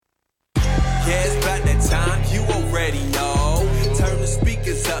Yeah, it's about that time, you already know. Turn the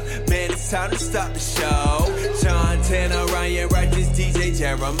speakers up, man, it's time to start the show. Sean Tanner, Ryan Righteous, DJ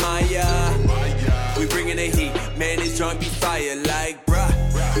Jeremiah. We bringing the heat, man, this joint be fire like, bruh.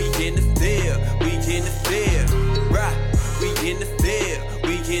 We in the field, we in the field, bruh. We in the field,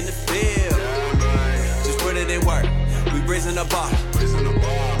 we in the field. Just put it in work, we raising the bar.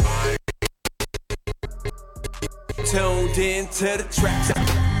 Tuned in to the tracks.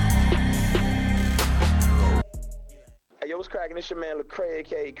 Hey, yo, what's cracking? It's your man Lecrae,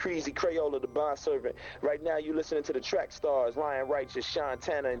 aka Creasy Crayola, the bond servant. Right now, you listening to the track stars, Ryan Righteous, Sean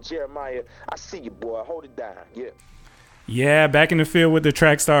Tanner, and Jeremiah. I see you, boy. Hold it down. Yeah. Yeah, back in the field with the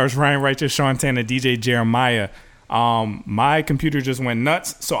track stars, Ryan Righteous, Sean Tanner, DJ Jeremiah. My computer just went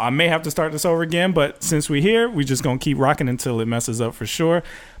nuts, so I may have to start this over again, but since we're here, we're just going to keep rocking until it messes up for sure.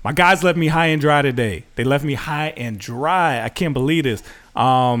 My guys left me high and dry today. They left me high and dry. I can't believe this.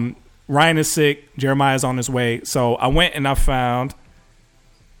 Ryan is sick. Jeremiah's on his way. So I went and I found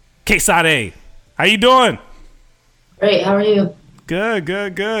Sade. How you doing? Great. How are you? Good.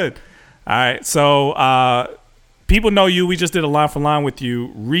 All right. So people know you. We just did a line for line with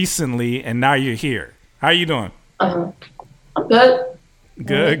you recently, and now you're here. How are you doing? I'm good.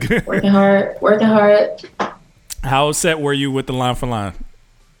 Good. Working hard. How upset were you with the line for line?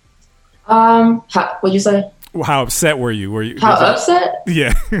 What'd you say? How upset were you? How upset?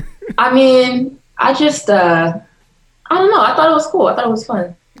 Yeah. I mean, I just, I don't know. I thought it was cool. I thought it was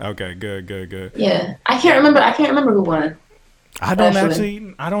fun. Okay, good. Yeah. I can't remember who won. I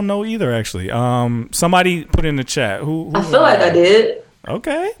don't know either, actually. Somebody put in the chat. Who I feel like I did.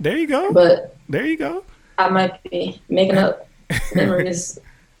 Okay, there you go. But there you go. I might be making up memories.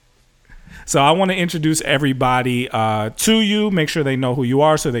 So I want to introduce everybody to you, make sure they know who you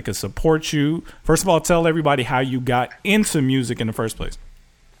are so they can support you. First of all, tell everybody how you got into music in the first place.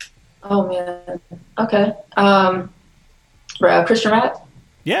 Oh, man. Okay. Christian rap?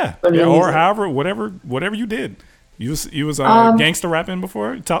 Yeah, or however, whatever you did. You was gangster rapping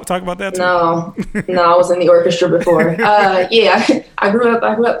before? Talk about that too. No, I was in the orchestra before. Yeah, I grew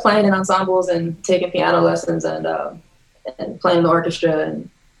up playing in ensembles and taking piano lessons and playing the orchestra and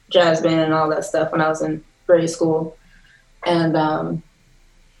jazz band and all that stuff when I was in grade school. And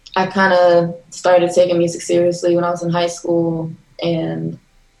I kind of started taking music seriously when I was in high school and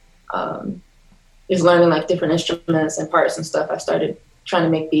just learning like different instruments and parts and stuff. I started trying to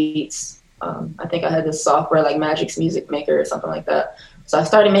make beats. I think I had this software like Magic's Music Maker or something like that. So I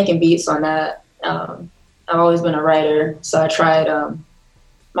started making beats on that. I've always been a writer, so I tried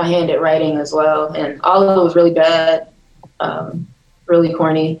my hand at writing as well. And all of it was really bad, really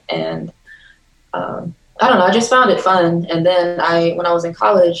corny. And I don't know, I just found it fun. And then when I was in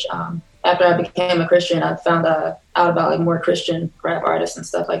college, after I became a Christian, I found out about like more Christian rap artists and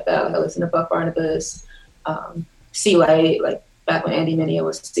stuff like that. Like I listened to Buck Barnabas, C-Light, like back when Andy Mineo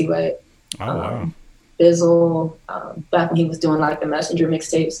was C-Light. Oh, wow. Bizzle, back when he was doing like the Messenger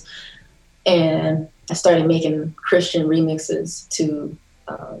mixtapes. And I started making Christian remixes to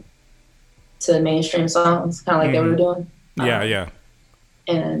mainstream songs, kind of like they were doing. Yeah.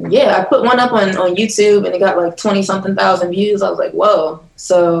 And yeah, I put one up on YouTube and it got like 20-something thousand views. I was like, whoa.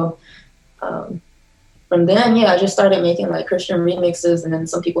 So from then, I just started making like Christian remixes, and then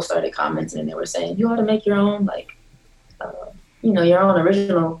some people started commenting and they were saying, you ought to make your own, like, your own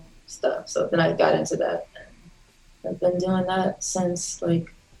original stuff. So then I got into that. I've been doing that since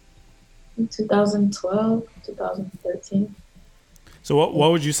like 2012, 2013. So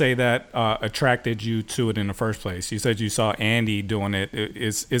what would you say that attracted you to it in the first place? You said you saw Andy doing it.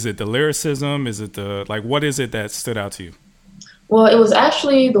 Is it the lyricism? Is it what is it that stood out to you? Well, it was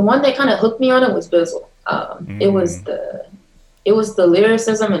actually the one that kind of hooked me on it was Bizzle. It was the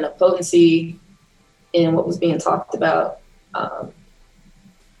lyricism and the potency in what was being talked about.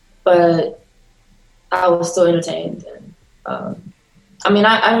 But I was still entertained. And,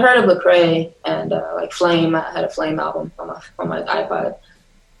 I heard of Lecrae and like Flame. I had a Flame album on my iPod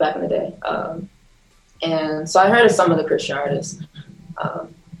back in the day. And so I heard of some of the Christian artists.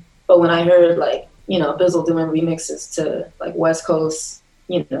 But when I heard like, Bizzle doing remixes to like West Coast,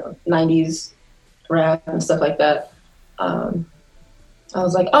 90s rap and stuff like that, I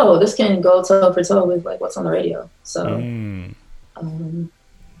was like, oh, this can go toe for toe with like what's on the radio. So,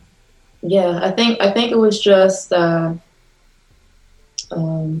 I think it was just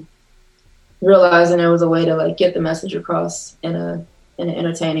realizing there was a way to like get the message across in an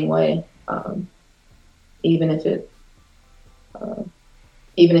entertaining way, even if it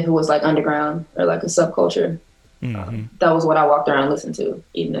was like underground or like a subculture. That was what I walked around listening to.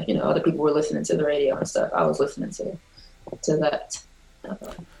 Even if other people were listening to the radio and stuff, I was listening to that.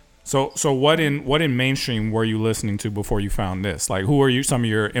 So what in mainstream were you listening to before you found this? Like, who are some of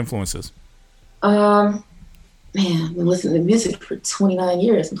your influences? Man, I've been listening to music for 29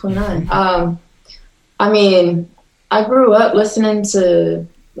 years. I'm 29. I mean, I grew up listening to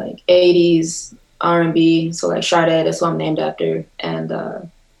like 80s R&B, so like Sade, that's who I'm named after, and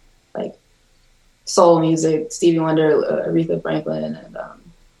like soul music, Stevie Wonder, Aretha Franklin, and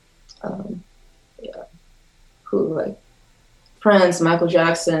who like Prince, Michael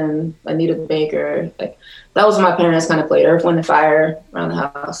Jackson, Anita Baker. Like that was what my parents kind of played, Earth, Wind, and Fire around the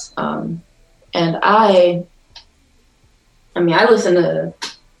house. And I listen to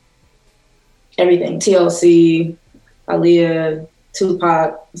everything, TLC, Aaliyah,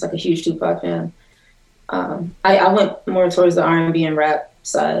 Tupac. I was like a huge Tupac fan. I went more towards the R&B and rap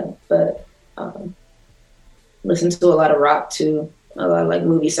side, but listened to a lot of rock too, a lot of like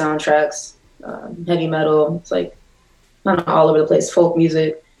movie soundtracks, heavy metal. It's like kind of all over the place, folk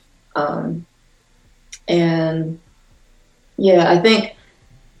music. And yeah, I think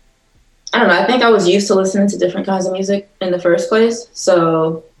I was used to listening to different kinds of music in the first place.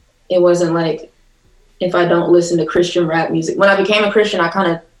 So it wasn't like if I don't listen to Christian rap music. When I became a Christian, I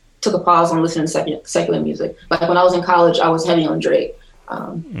kind of took a pause on listening to secular music. Like when I was in college, I was heavy on Drake.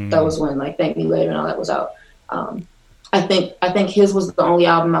 That was when like Thank Me Later and all that was out. I think his was the only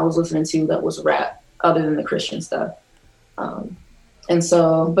album I was listening to that was rap other than the Christian stuff. And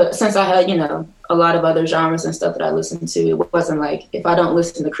so, but since I had, a lot of other genres and stuff that I listened to, it wasn't like if I don't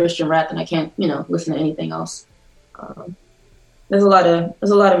listen to Christian rap, then I can't, listen to anything else. There's a lot of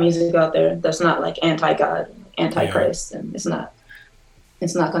music out there that's not like anti-God, anti-Christ, and it's not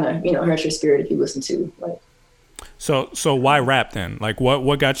gonna, hurt your spirit if you listen to like. So why rap then? Like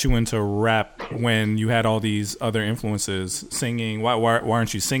what got you into rap when you had all these other influences, singing? Why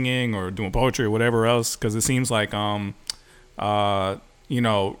aren't you singing or doing poetry or whatever else? Because it seems like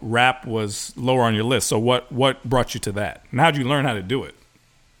rap was lower on your list. So what brought you to that? And how'd you learn how to do it?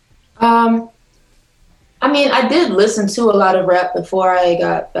 I did listen to a lot of rap before I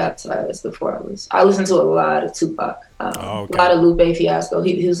got baptized. I listened to a lot of Tupac, a lot of Lupe Fiasco.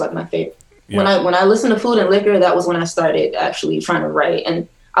 He was like my favorite. Yeah. When I listened to Food and Liquor, that was when I started actually trying to write, and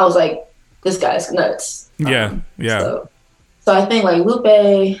I was like, this guy's nuts. Yeah. So I think like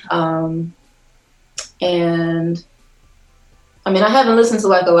Lupe, and I haven't listened to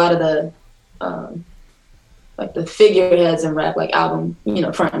like a lot of the like the figureheads in rap, like album,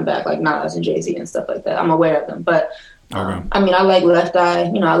 front and back, like Nas and Jay-Z and stuff like that. I'm aware of them, but I like Left Eye.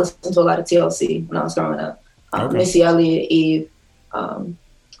 I listened to a lot of TLC when I was growing up. Missy Elliott, Eve.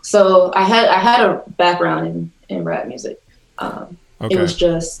 So I had a background in rap music. It was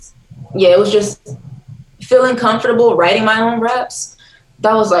just feeling comfortable writing my own raps.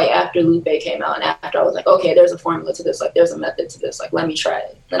 That was like after Lupe came out, and after I was like, okay, there's a formula to this, like there's a method to this, like let me try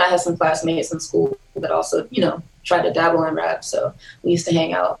it. Then I had some classmates in school that also, tried to dabble in rap, so we used to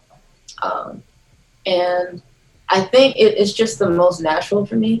hang out. And I think it's just the most natural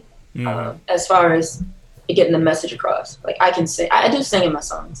for me, as far as getting the message across. Like I can sing, I do sing in my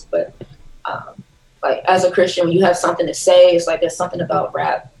songs, but like as a Christian, when you have something to say, it's like there's something about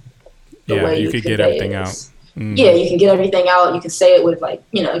rap. The way you could get everything out. Mm-hmm. Yeah, you can get everything out. You can say it with like,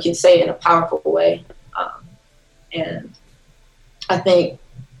 you can say it in a powerful way. And I think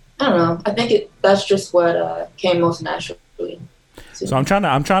that's just what came most naturally. So I'm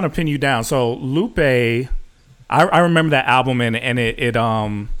trying to pin you down. So Lupe, I remember that album and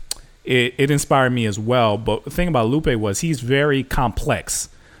it inspired me as well. But the thing about Lupe was he's very complex.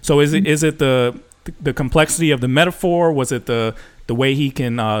 So is it the complexity of the metaphor? Was it the way he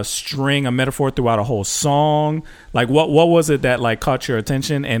can string a metaphor throughout a whole song? Like what was it that like caught your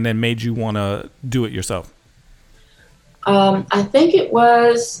attention and then made you want to do it yourself? I think it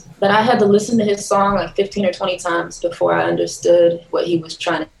was that I had to listen to his song like 15 or 20 times before I understood what he was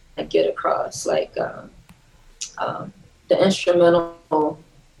trying to get across. Like the instrumental,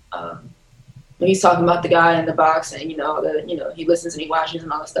 when he's talking about the guy in the box and he listens and he watches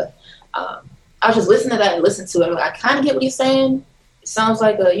and all that stuff. I was just listening to that and listen to it. Like, I kind of get what he's saying. It sounds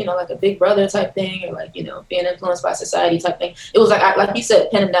like a Big Brother type thing, or like, being influenced by society type thing. It was like, like you said,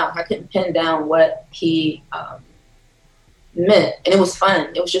 pin him down. I couldn't pin down what he meant, and it was fun.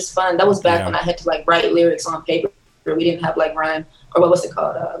 It was just fun. That was back when I had to like write lyrics on paper. We didn't have like rhyme, or what's it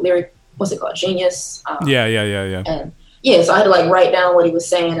called? Genius. Yeah. And so I had to like write down what he was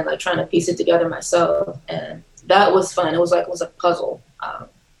saying and like trying to piece it together myself, and that was fun. It was a puzzle,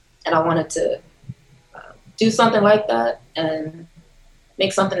 and I wanted to do something like that and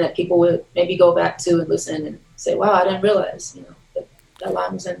make something that people would maybe go back to and listen and say, wow, I didn't realize, that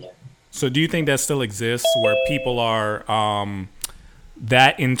line was in there. So do you think that still exists where people are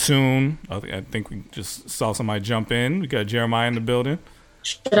that in tune. I think we just saw somebody jump in. We got Jeremiah in the building.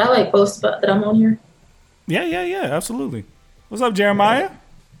 Should I like post about that I'm on here? Yeah, absolutely. What's up, Jeremiah?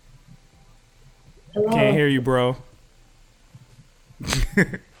 Hello. Can't hear you, bro.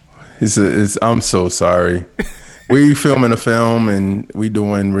 I'm so sorry. We filming a film and we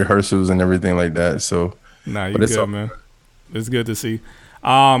doing rehearsals and everything like that. So nah, you good, man. It's good to see.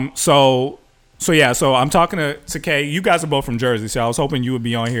 So I'm talking to Kay. You guys are both from Jersey, so I was hoping you would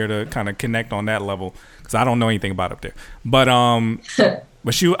be on here to kind of connect on that level because I don't know anything about up there. But I'm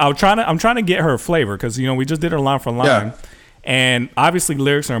trying to get her flavor because we just did her line for line. Yeah. And obviously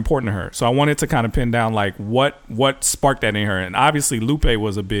lyrics are important to her. So I wanted to kind of pin down like what sparked that in her. And obviously Lupe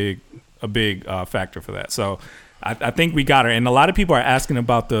was a big factor for that. So I think we got her. And a lot of people are asking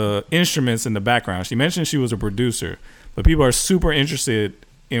about the instruments in the background. She mentioned she was a producer, but people are super interested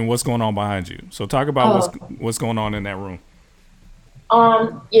in what's going on behind you. So talk about what's going on in that room.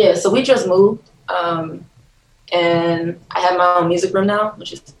 Yeah, so we just moved. And I have my own music room now,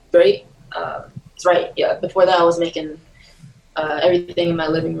 which is great. It's right. Yeah. Before that I was making everything in my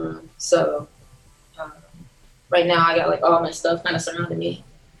living room. So right now I got like all my stuff kind of surrounding me.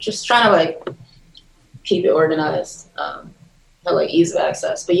 Just trying to like keep it organized, have like ease of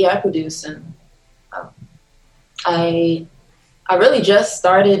access. But yeah, I produce and I really just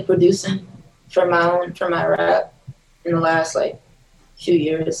started producing for my rap in the last like few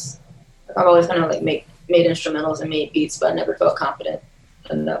years. I've always kind of like made instrumentals and made beats, but I never felt confident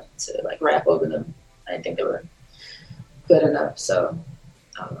enough to like rap over them. I didn't think they were good enough. So,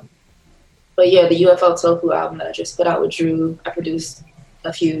 but yeah, the UFL Tofu album that I just put out with Drew, I produced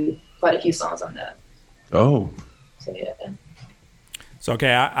quite a few songs on that. Oh. So yeah. So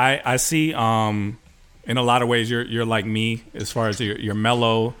okay, I see. In a lot of ways, you're like me as far as you're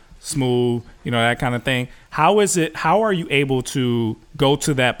mellow, smooth, that kind of thing. How are you able to go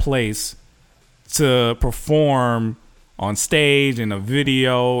to that place to perform on stage, in a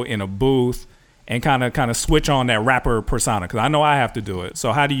video, in a booth, and kind of switch on that rapper persona? Because I know I have to do it.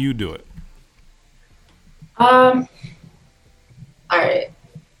 So how do you do it? All right.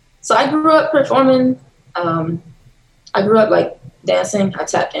 So I grew up performing. I grew up like dancing. I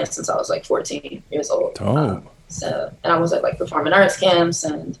tap danced since I was like 14 years old. Oh. And I was at like performing arts camps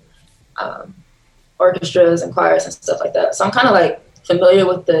and orchestras and choirs and stuff like that. So I'm kind of like familiar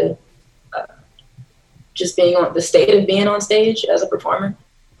with the just being on the state of being on stage as a performer.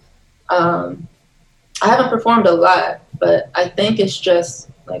 I haven't performed a lot, but I think it's just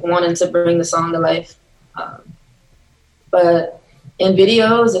like wanting to bring the song to life. But in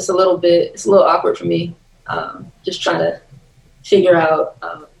videos, it's a little awkward for me. Just trying to figure out,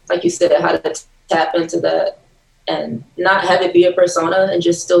 like you said, how to tap into that and not have it be a persona and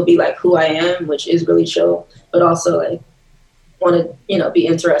just still be like who I am, which is really chill, but also like want to, be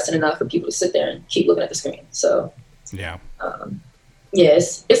interested enough for people to sit there and keep looking at the screen. So, yeah.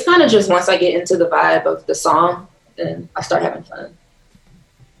 It's kind of just once I get into the vibe of the song, then I start having fun.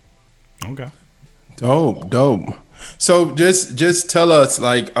 Okay. Dope. So just tell us,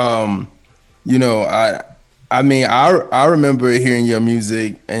 like, I remember hearing your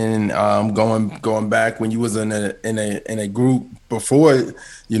music and going back when you was in a group before,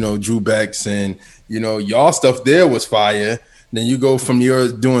 Drew Beck's, and y'all stuff there was fire. Then you go from your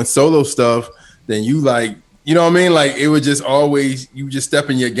doing solo stuff, then you like, you know what I mean? Like it was just always, you just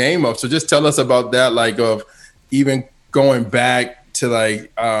stepping your game up. So just tell us about that, like of even going back to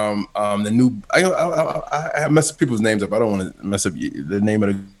like the new, I mess people's names up. I don't want to mess up the name of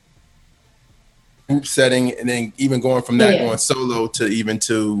the group setting, and then even going from that, going solo to even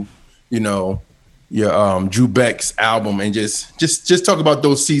to, your Drew Beck's album, and just talk about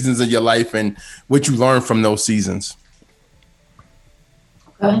those seasons of your life and what you learned from those seasons.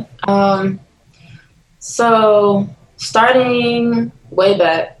 Okay. So starting way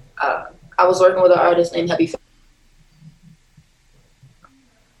back, I was working with an artist named Mvkeyyj,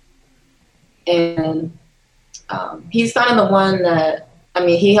 and he's kind of the one that,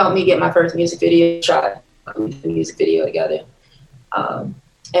 he helped me get my first music video shot. We did a music video together,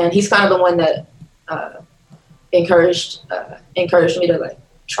 and he's kind of the one that encouraged me to like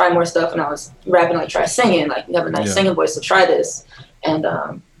try more stuff. And I was rapping, like try singing, like you have a nice singing voice, so try this. And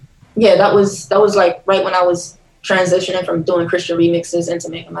that was like right when I was transitioning from doing Christian remixes into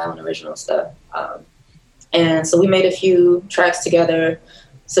making my own original stuff. And so we made a few tracks together,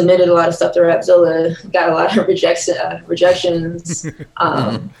 submitted a lot of stuff to Rapzilla, got a lot of rejections.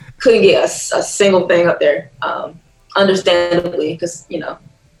 Couldn't get a single thing up there, understandably, because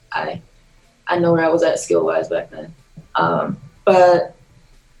I know where I was at skill wise back then. But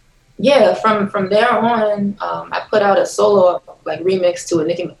yeah, from there on, I put out a solo like remix to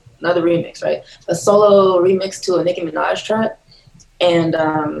another remix, right? A solo remix to a Nicki Minaj track, and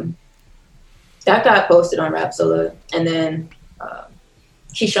that got posted on Rapzilla, and then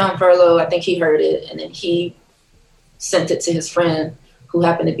Keyshawn Furlow, I think he heard it, and then he sent it to his friend, who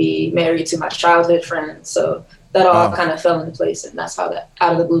happened to be married to my childhood friend. So that all kind of fell into place, and that's how that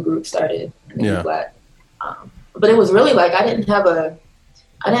Out of the Blue group started. And then Black. But it was really like I didn't have a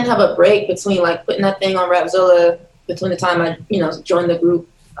break between like putting that thing on Rapzilla between the time I joined the group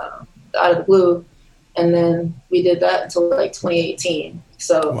Out of the Blue, and then we did that until like 2018.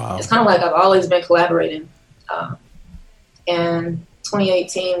 So it's kind of like I've always been collaborating. And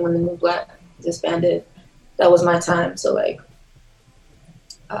 2018, when the New Black disbanded, that was my time to like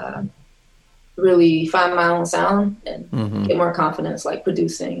really find my own sound and get more confidence, like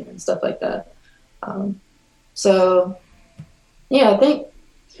producing and stuff like that. So yeah, I think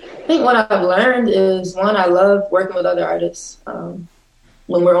what I've learned is, one, I love working with other artists when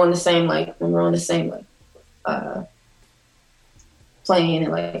we're on the same plane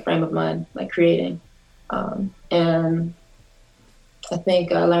and like frame of mind, like creating. And I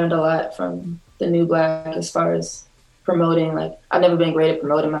think I learned a lot from the New Black as far as promoting. Like, I've never been great at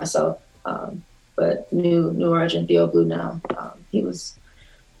promoting myself, but New Origin, Theo Blue now,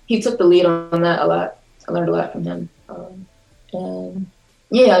 he took the lead on that a lot. I learned a lot from him. And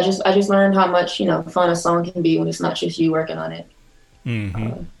yeah, I just learned how much, fun a song can be when it's not just you working on it.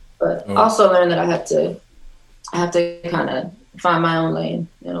 But also learned that I have to kind of find my own lane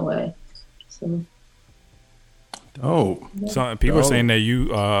in a way. So. So people are saying that you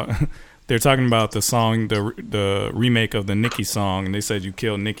they're talking about the song, the remake of the Nicki song, and they said you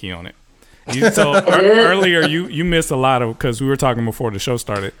killed Nicki on it. So earlier you missed a lot of, because we were talking before the show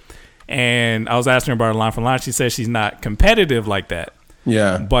started, and I was asking her about her line for line. She said she's not competitive like that.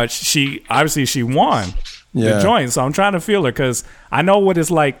 Yeah, but she won the joint. So I'm trying to feel her, because I know what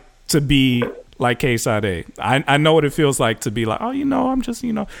it's like to be like Sade. I know what it feels like to be like, I'm just,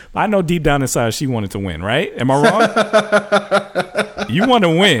 I know deep down inside she wanted to win, right? Am I wrong? You want to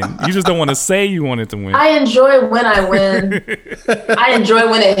win. You just don't want to say you wanted to win. I enjoy when I win. I enjoy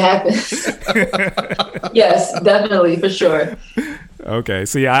when it happens. Yes, definitely, for sure. Okay,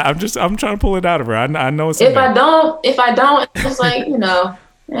 so yeah, I'm trying to pull it out of her. I know it's if I don't, it's like,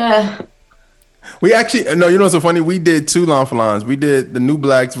 yeah. We actually, no, what's so funny? We did two line for lines. We did the New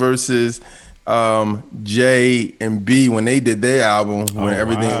Blacks versus J and B when they did their album,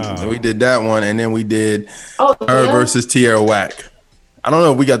 we did that one, and then we did her versus Tierra Whack. I don't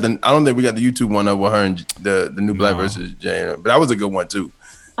think we got the YouTube one of her and the New Black versus J, but that was a good one too.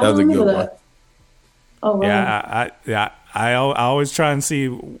 That was a good one. Oh wow. Yeah, I always try and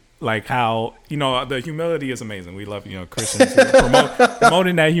see like how, the humility is amazing. We love, Christians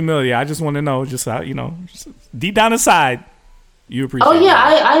promoting that humility. I just want to know, just how, just deep down inside, you appreciate. Oh yeah,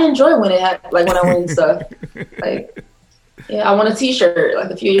 I enjoy when it happens, like when I win stuff. Like, yeah, I won a T-shirt like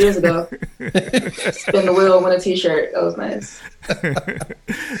a few years ago. Spin the wheel, win a T-shirt. That was nice.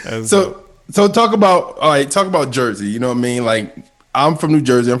 So talk about Jersey. You know what I mean? Like, I'm from New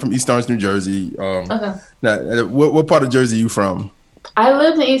Jersey. I'm from East Orange, New Jersey. Okay. Now, what part of Jersey are you from? I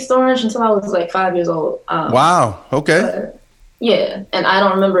lived in East Orange until I was like 5 years old. Wow. Okay. Yeah, and I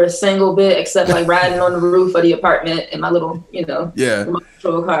don't remember a single bit except like riding on the roof of the apartment in my little, remote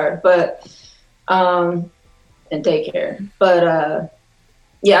control car. But and daycare. But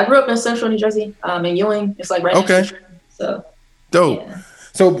yeah, I grew up in Central New Jersey, in Ewing. It's like right next to Trenton. So dope. Yeah.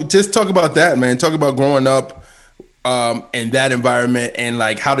 So just talk about that, man. Talk about growing up in that environment, and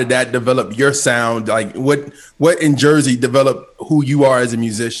like how did that develop your sound? Like what in Jersey developed who you are as a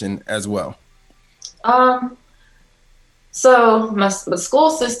musician as well? So the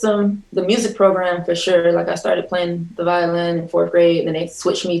school system, the music program for sure. Like I started playing the violin in 4th grade, then they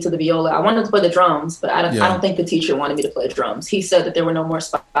switched me to the viola. I wanted to play the drums, but I don't think the teacher wanted me to play drums. He said that there were no more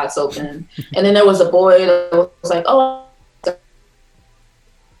spots open, and then there was a boy that was like, "Oh,"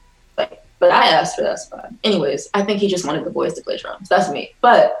 but I asked for that spot. Anyways, I think he just wanted the boys to play drums. That's me.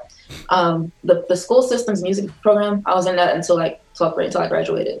 But the school system's music program, I was in that until like 12th grade, until I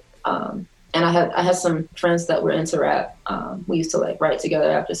graduated. And I had some friends that were into rap. We used to like write together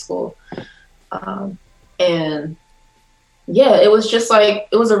after school. And yeah, it was just like,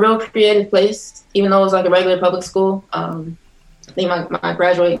 it was a real creative place, even though it was like a regular public school. I think my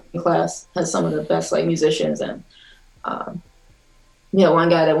graduating class has some of the best like musicians, and one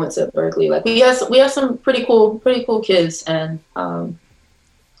guy that went to Berkeley. Like we had some pretty cool kids, and I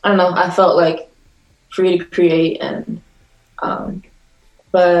don't know, I felt like free to create, and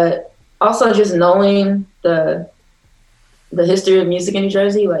but also just knowing the history of music in New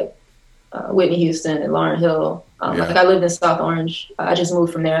Jersey, like Whitney Houston and Lauryn Hill. Like I lived in South Orange. I just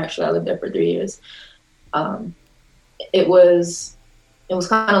moved from there. Actually, I lived there for 3 years. It was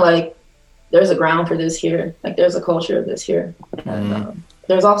kind of like there's a ground for this here. Like there's a culture of this here. And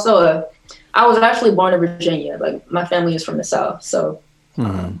there's also I was actually born in Virginia. Like my family is from the South, so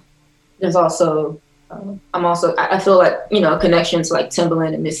there's also I feel like, you know, connections like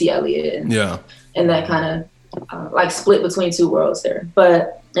Timbaland and Missy Elliott and that kind of like split between two worlds there.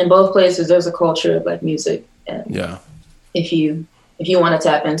 But in both places, there's a culture of like music, and if you want to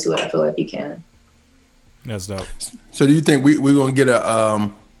tap into it, I feel like you can. That's dope. So do you think we're gonna get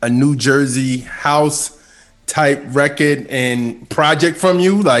a New Jersey house type record and project from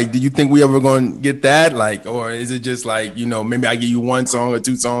you? Like, do you think we ever gonna get that? Like, or is it just like, you know, maybe I give you one song or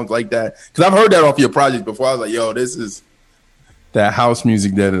two songs like that? Because I've heard that off your project before. I was like, yo, this is that house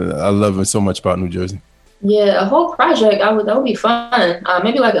music that I love so much about New Jersey. Yeah, a whole project. That would be fun.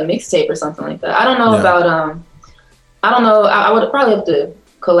 Maybe like a mixtape or something like that. I don't know about. I don't know. I would probably have to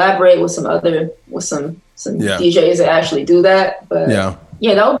collaborate with some DJs that actually do that. But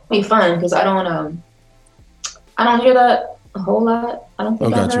yeah, that would be fun because I don't hear that a whole lot. I don't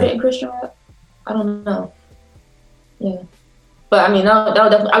think I've heard it in Christian rap. I don't know. Yeah, but I mean, that would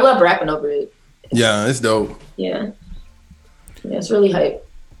definitely. I love rapping over it. It's dope. Yeah, it's really hype.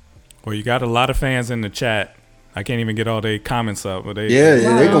 Well, you got a lot of fans in the chat. I can't even get all their comments up. But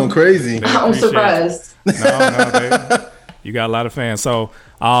they're going crazy. I'm surprised. You got a lot of fans. So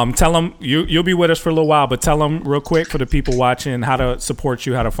tell them, you'll be with us for a little while, but tell them real quick for the people watching how to support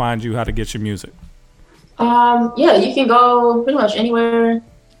you, how to find you, how to get your music. You can go pretty much anywhere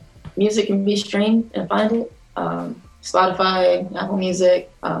music can be streamed and find it. Spotify, Apple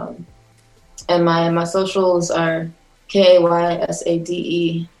Music. And my socials are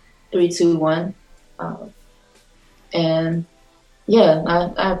KAYSADE 321. And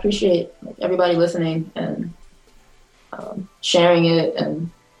I appreciate everybody listening and sharing it. And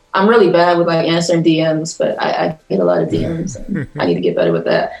I'm really bad with like answering DMs, but I get a lot of DMs and I need to get better with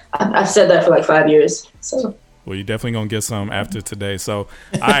that. I've said that for like 5 years. So well, you're definitely gonna get some after today. So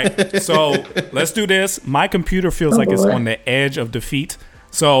all right, so let's do this. My computer feels like it's on the edge of defeat.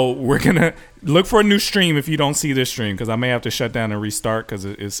 So we're gonna look for a new stream if you don't see this stream, because I may have to shut down and restart because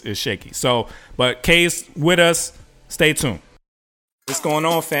it's shaky. So, but Kay's with us. Stay tuned. What's going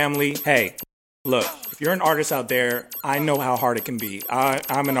on, family? Hey, look, if you're an artist out there, I know how hard it can be.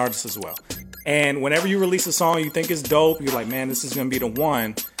 I'm an artist as well. And whenever you release a song you think is dope, you're like, man, this is gonna be the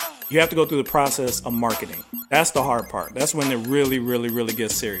one. You have to go through the process of marketing. That's the hard part. That's when it really, really, really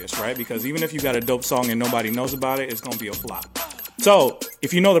gets serious, right? Because even if you got a dope song and nobody knows about it, it's gonna be a flop. So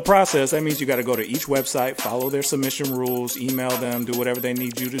if you know the process, that means you got to go to each website, follow their submission rules, email them, do whatever they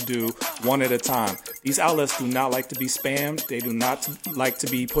need you to do one at a time. These outlets do not like to be spammed. They do not like to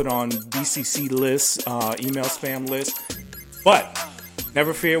be put on BCC lists, email spam lists. But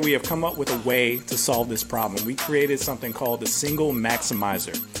never fear, we have come up with a way to solve this problem. We created something called the Single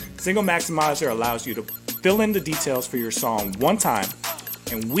Maximizer. Single Maximizer allows you to fill in the details for your song one time,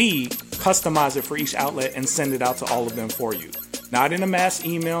 and we customize it for each outlet and send it out to all of them for you. Not in a mass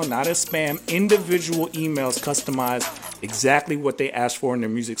email, not as spam, individual emails customized exactly what they asked for in their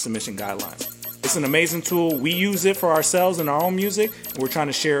music submission guidelines. It's an amazing tool. We use it for ourselves and our own music, and we're trying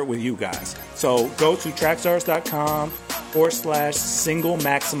to share it with you guys. So go to trackstars.com/single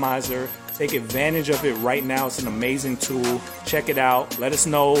maximizer. Take advantage of it right now. It's an amazing tool. Check it out. Let us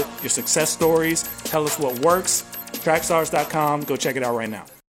know your success stories. Tell us what works. Trackstars.com. Go check it out right now.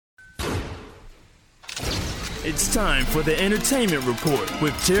 It's time for the Entertainment Report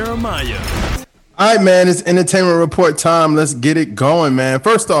with Jeremiah. All right, man, it's Entertainment Report time. Let's get it going, man.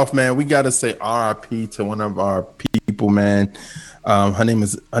 First off, man, we got to say RIP to one of our people, man. Her name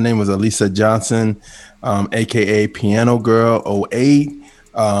was Elisa Johnson, a.k.a. Piano Girl 08.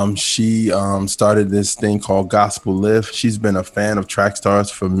 She started this thing called Gospel Lift. She's been a fan of Trackstars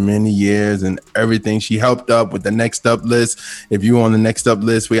for many years and everything. She helped up with the Next Up list. I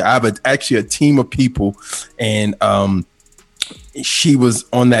have actually a team of people, and she was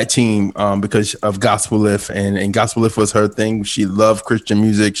on that team because of Gospel Lift, and Gospel Lift was her thing. She loved Christian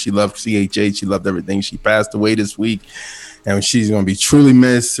music. She loved CHH. She loved everything. She passed away this week, and she's gonna be truly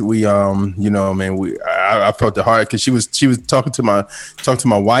missed. I felt the heart because she was talking to my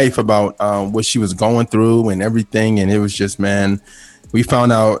wife about what she was going through and everything, and it was just, man, we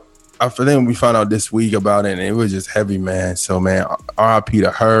found out this week about it, and it was just heavy, man. So, man, RIP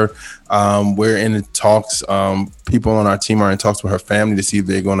to her. We're in the talks. People on our team are in talks with her family to see if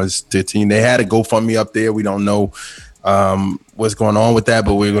they're going to team. They had a GoFundMe up there. We don't know what's going on with that,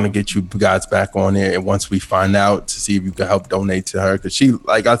 but we're going to get you guys back on there and once we find out to see if you can help donate to her, because she,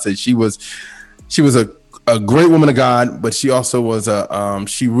 like I said, she was a great woman of God, but she also was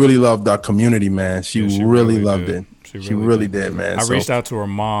she really loved our community, man. She really loved it. She really did, man. I reached out to her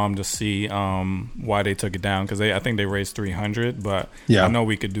mom to see why they took it down, because I think they raised $300, but I know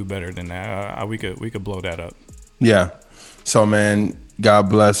we could do better than that. We could blow that up. Yeah. So, man, God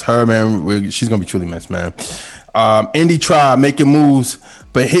bless her, man. She's gonna be truly missed, man. Indie Tribe making moves,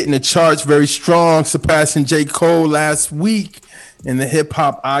 but hitting the charts very strong, surpassing J. Cole last week in the hip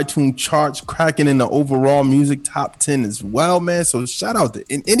hop iTunes charts, cracking in the overall music top 10 as well, man. So shout out to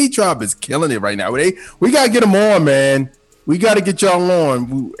Indie Tribe is killing it right now. We gotta get them on, man. We gotta get y'all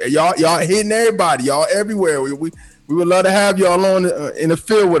on. Y'all hitting everybody, y'all everywhere. We would love to have y'all on in the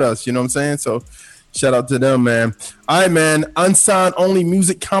field with us. You know what I'm saying? So shout out to them, man. All right, man. Unsigned Only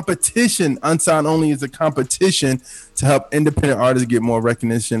music competition. Unsigned Only is a competition to help independent artists get more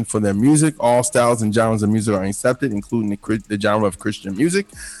recognition for their music. All styles and genres of music are accepted, including the genre of Christian music.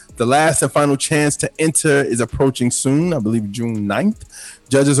 The last and final chance to enter is approaching soon, I believe June 9th.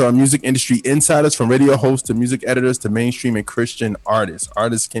 Judges are music industry insiders, from radio hosts to music editors to mainstream and Christian artists.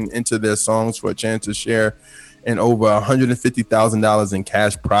 Artists can enter their songs for a chance to share in over $150,000 in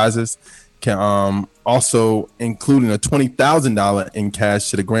cash prizes. Can also including a $20,000 in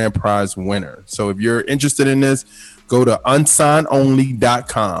cash to the grand prize winner. So if you're interested in this, go to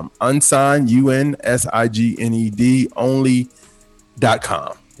unsignedonly.com. Unsigned, UNSIGNED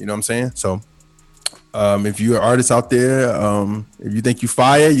only.com. You know what I'm saying? So if you're an artist out there, if you think you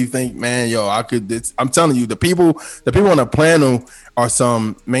fire, you think, man, yo, I'm telling you, the people on the panel are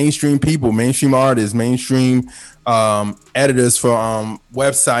some mainstream people, mainstream artists, mainstream editors for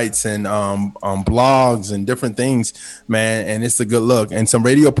websites and blogs and different things, man. And it's a good look, and some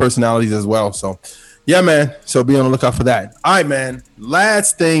radio personalities as well. So yeah, man. So be on the lookout for that. All right, man.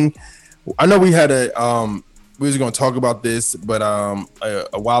 Last thing, I know we had we was going to talk about this, but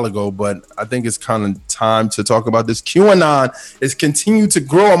a while ago, but I think it's kind of time to talk about this. QAnon is continued to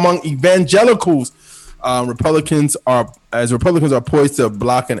grow among evangelicals. Republicans are poised to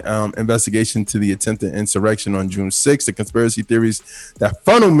block an investigation to the attempted insurrection on June 6th. The conspiracy theories that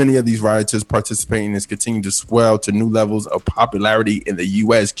funnel many of these rioters participating is continuing to swell to new levels of popularity in the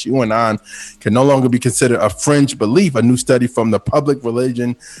U.S. QAnon can no longer be considered a fringe belief. A new study from the Public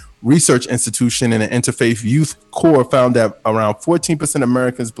Religion Research Institution and an Interfaith Youth Core found that around 14% of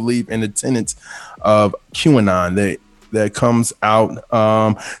Americans believe in the tenets of QAnon. That comes out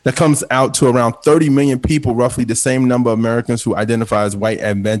to around 30 million people, roughly the same number of Americans who identify as white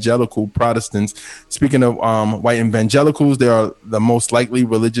evangelical Protestants. Speaking of white evangelicals, they are the most likely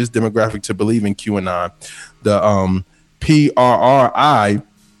religious demographic to believe in QAnon. The PRRI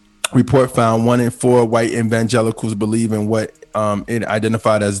report found 1 in 4 white evangelicals believe in what it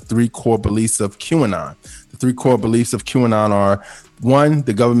identified as 3 core beliefs of QAnon. The 3 core beliefs of QAnon are: 1,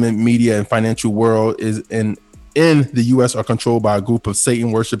 the government, media, and financial world in the U.S. are controlled by a group of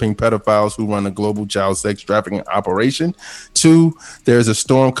Satan-worshiping pedophiles who run a global child sex trafficking operation. 2, there's a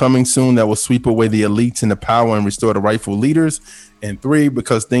storm coming soon that will sweep away the elites into power and restore the rightful leaders. And 3,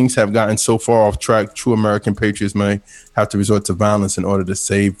 because things have gotten so far off track, true American patriots may have to resort to violence in order to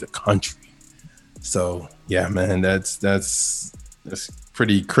save the country. So, yeah, man, that's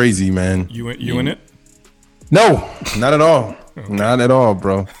pretty crazy, man. You in it? No, not at all. Okay. Not at all,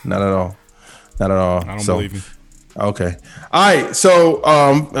 bro. Not at all. Not at all. I don't believe you. Okay. All right. So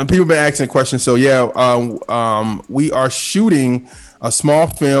people been asking questions. So yeah, we are shooting a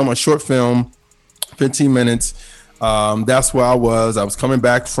short film, 15 minutes. That's where I was coming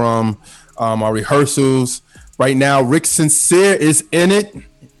back from our rehearsals. Right now, Rick Sincere is in it,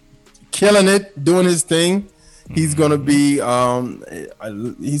 killing it, doing his thing. He's gonna be he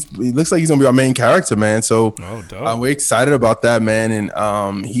looks like he's gonna be our main character, man. So we're excited about that, man.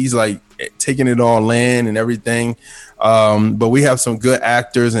 And he's like taking it all in and everything. But we have some good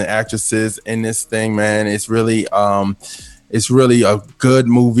actors and actresses in this thing, man. It's really a good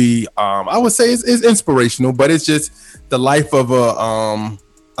movie. I would say it's inspirational, but it's just the life of a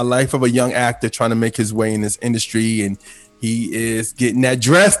young actor trying to make his way in this industry, and he is getting that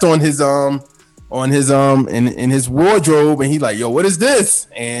dressed on his in his wardrobe, and he's like, yo, what is this?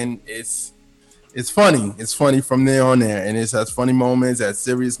 And it's funny. It's funny from there on there, and it has funny moments, has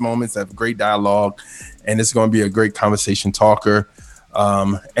serious moments, have great dialogue, and it's going to be a great conversation talker.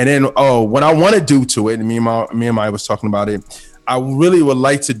 And then what I want to do to it, and me and Maya was talking about it, I really would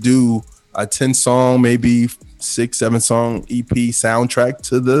like to do a 10 song, maybe 6-7 song EP soundtrack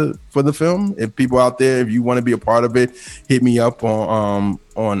for the film. If people out there, if you want to be a part of it, hit me up on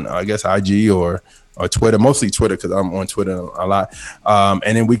I guess IG or Twitter, mostly Twitter because I'm on Twitter a lot.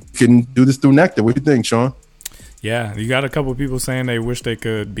 And then we can do this through Nectar. What do you think, Sean? Yeah, you got a couple of people saying they wish they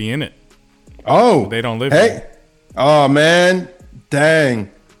could be in it. Oh, they don't live here. Hey, oh man,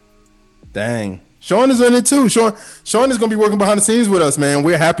 dang. Sean is in it too. Sean is gonna be working behind the scenes with us, man.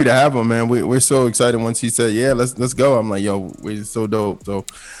 We're happy to have him, man. We're so excited once he said, "Yeah, let's go." I'm like, "Yo, we're so dope." So,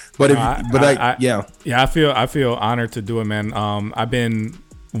 I feel honored to do it, man. I've been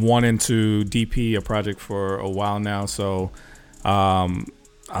wanting to DP a project for a while now, so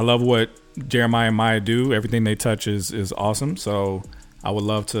I love what Jeremiah and Maya do. Everything they touch is awesome. So I would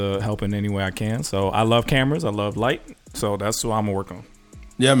love to help in any way I can. So I love cameras, I love light, so that's what I'm gonna work on.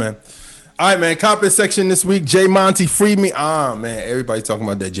 Yeah, man. All right, man. Comment section this week. J Monty, Free Me. Ah, man. Everybody talking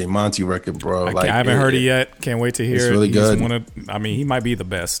about that J Monty record, bro. I haven't heard it yet. Can't wait to hear it. It's really good. He might be the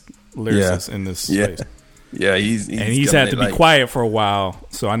best lyricist in this space. Yeah, he's had to be quiet for a while,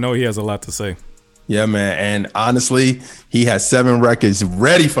 so I know he has a lot to say. Yeah, man. And honestly, he has 7 records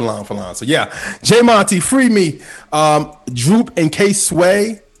ready for Lon. So, yeah. J Monty, Free Me. Droop and K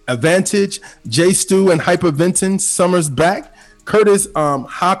Sway, Advantage, J Stu and Hyperventing, Summer's Back. Curtis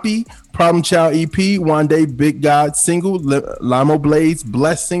Hoppy, Problem Child EP, One Day Big God single, Limo Blades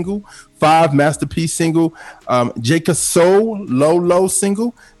Bless single, 5 Masterpiece single, Jacob Soul Low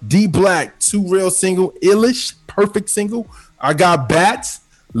single, D Black 2 Real single, Illish Perfect single, I Got Bats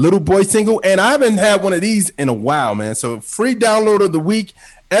Little Boy single, and I haven't had one of these in a while, man. So free download of the week,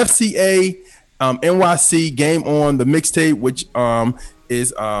 FCA NYC Game On, the mixtape, which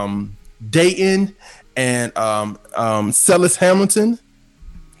is Dayton and Celis Hamilton,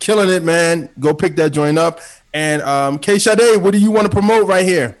 killing it, man. Go pick that joint up. And K Sade, what do you want to promote right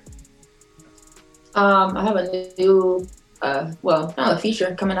here? I have a new a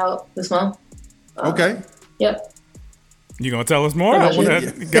feature coming out this month. Okay. Yep. You gonna tell us more? Got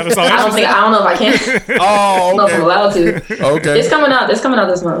us all I don't know if I can. Oh, okay. I don't know if I'm allowed to. Okay. It's coming out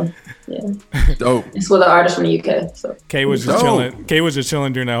this month. Yeah. Dope. It's with an artist from the UK. So Kay was just chilling. Kay was just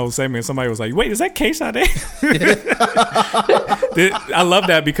chilling during that whole segment. Somebody was like, "Wait, is that K Sade?" I love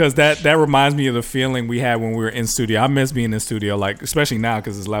that because that reminds me of the feeling we had when we were in studio. I miss being in studio, like especially now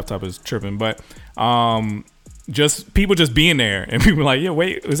because this laptop is tripping. But just people just being there and people like, "Yeah,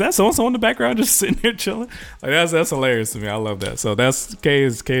 wait, is that so and so in the background just sitting there chilling?" Like that's hilarious to me. I love that. So that's Kay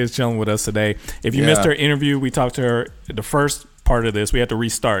is chilling with us today. If you missed her interview, we talked to her the first part of this. We had to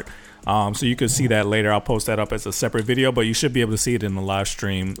restart. So you can see that later. I'll post that up as a separate video, but you should be able to see it in the live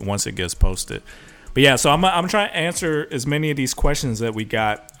stream once it gets posted. But yeah, so I'm trying to answer as many of these questions that we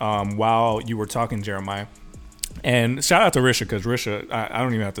got while you were talking, Jeremiah. And shout out to Risha, because Risha, I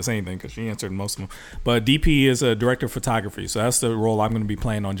don't even have to say anything because she answered most of them. But DP is a director of photography, so that's the role I'm going to be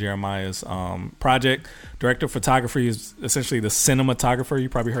playing on Jeremiah's project. Director of photography is essentially the cinematographer. You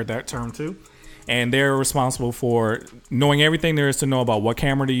probably heard that term too. And they're responsible for knowing everything there is to know about what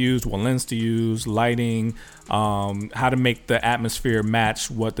camera to use, what lens to use, lighting, how to make the atmosphere match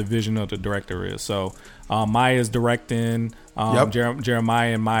what the vision of the director is. So Maya is directing,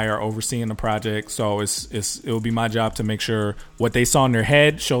 Jeremiah and Maya are overseeing the project. So it will be my job to make sure what they saw in their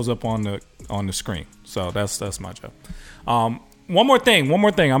head shows up on the screen. So that's my job. One more thing.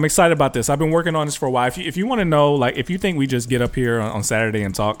 I'm excited about this. I've been working on this for a while. If you want to know, like, if you think we just get up here on Saturday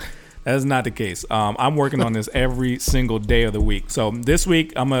and talk, that is not the case. I'm working on this every single day of the week. So this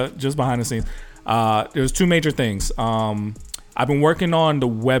week, just behind the scenes. There's 2 major things. I've been working on the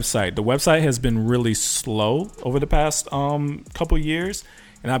website. The website has been really slow over the past couple years,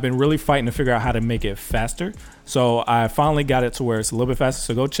 and I've been really fighting to figure out how to make it faster. So I finally got it to where it's a little bit faster.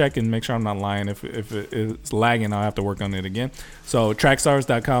 So go check and make sure I'm not lying. If it's lagging, I'll have to work on it again. So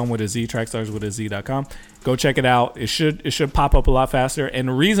trackstars.com with a Z, trackstarswithaz.com. Go check it out. It should pop up a lot faster. And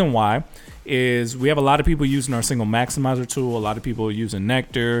the reason why is we have a lot of people using our single maximizer tool. A lot of people using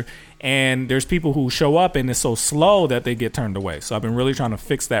Nectar. And there's people who show up and it's so slow that they get turned away. So I've been really trying to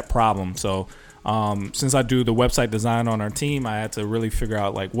fix that problem. So since I do the website design on our team, I had to really figure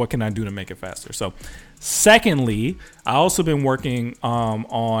out, like, what can I do to make it faster. So secondly, I also been working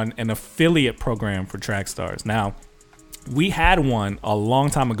on an affiliate program for Trackstars. Now, we had one a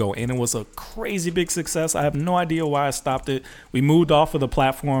long time ago, and it was a crazy big success. I have no idea why I stopped it. We moved off of the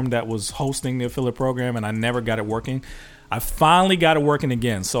platform that was hosting the affiliate program, and I never got it working. I finally got it working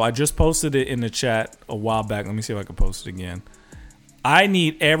again. So I just posted it in the chat a while back. Let me see if I can post it again. I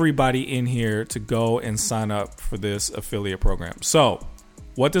need everybody in here to go and sign up for this affiliate program. So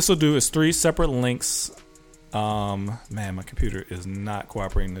what this will do is 3 separate links. Man, my computer is not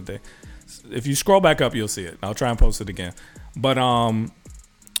cooperating today. If you scroll back up, you'll see it. I'll try and post it again. But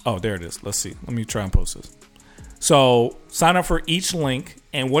oh, there it is. Let's see. Let me try and post this. So sign up for each link,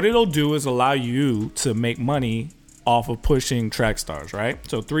 and what it'll do is allow you to make money off of pushing Trackstars, right?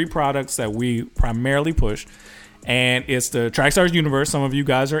 So 3 products that we primarily push, and it's the Trackstars universe. Some of you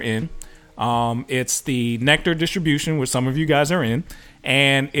guys are in. It's the Nectar distribution, which some of you guys are in,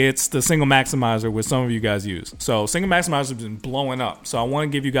 and it's the single maximizer, which some of you guys use. So single maximizer has been blowing up. So I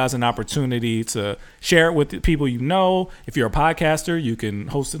want to give you guys an opportunity to share it with the people you know. If you're a podcaster, you can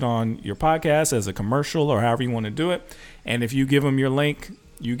host it on your podcast as a commercial or however you want to do it. And if you give them your link,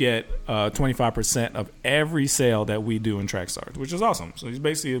 you get 25% of every sale that we do in Trackstars, which is awesome. So he's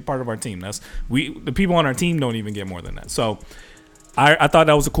basically a part of our team. The people on our team don't even get more than that. So I thought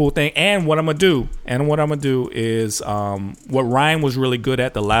that was a cool thing. And what I'm gonna do is what Ryan was really good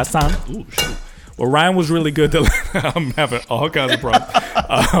at the last time. Ooh, shoot. What Ryan was really good I'm having all kinds of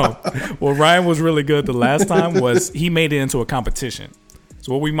problems. What Ryan was really good the last time was he made it into a competition.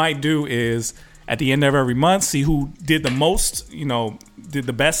 So what we might do is at the end of every month, see who did the most, did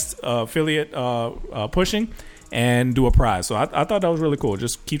the best affiliate pushing, and do a prize. So I thought that was really cool.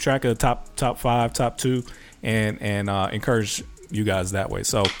 Just keep track of the top 5, top 2, and encourage you guys that way.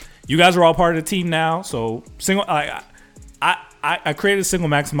 So you guys are all part of the team now. So I created a single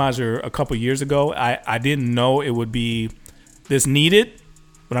maximizer a couple years ago. I didn't know it would be this needed,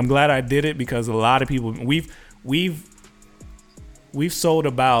 but I'm glad I did it because a lot of people we've sold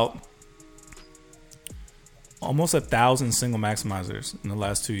about almost 1,000 single maximizers in the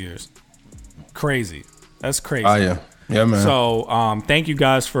last 2 years. Crazy. That's crazy. Oh yeah. Yeah, man. So thank you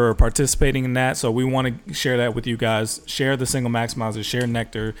guys for participating in that. So we want to share that with you guys. Share the single maximizer, share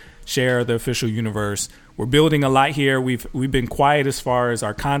Nectar, share the official universe. We're building a lot here. We've been quiet as far as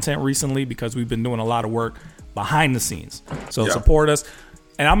our content recently because we've been doing a lot of work behind the scenes. So support us.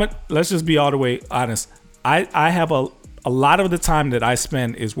 And let's just be all the way honest. I have a lot of the time that I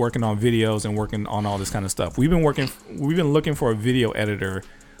spend is working on videos and working on all this kind of stuff. We've been looking for a video editor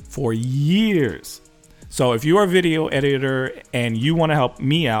for years. So if you're a video editor and you want to help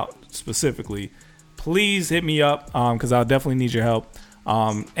me out specifically, please hit me up because I'll definitely need your help.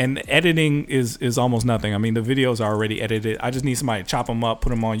 And editing is almost nothing. I mean, the videos are already edited. I just need somebody to chop them up, put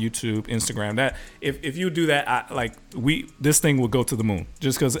them on YouTube, Instagram. That if you do that, this thing will go to the moon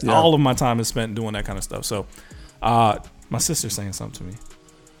just because all of my time is spent doing that kind of stuff. So my sister's saying something to me.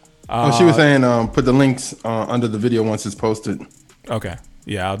 She was saying put the links under the video once it's posted. Okay.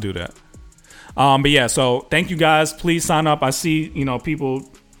 Yeah, I'll do that. But yeah, so thank you guys. Please sign up. I see, people,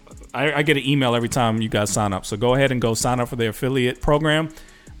 I get an email every time you guys sign up. So go ahead and go sign up for the affiliate program.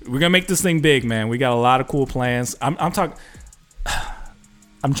 We're going to make this thing big, man. We got a lot of cool plans. I'm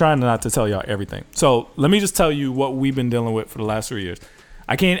trying not to tell y'all everything. So let me just tell you what we've been dealing with for the last 3 years.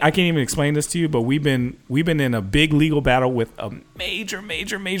 I can't even explain this to you, but we've been in a big legal battle with a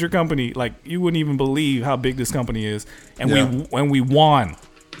major company. Like you wouldn't even believe how big this company is. And we won.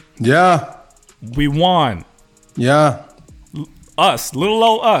 Yeah. We won. Yeah. Us, little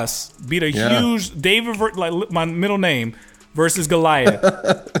old us, beat a huge David, like my middle name, versus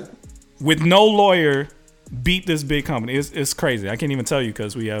Goliath. With no lawyer, beat this big company. It's crazy. I can't even tell you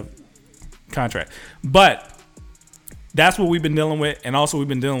because we have contract. But that's what we've been dealing with. And also we've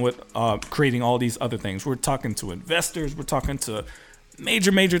been dealing with creating all these other things. We're talking to investors. We're talking to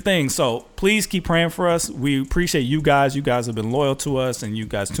major things. So please keep praying for us. We appreciate you guys. You guys have been loyal to us and you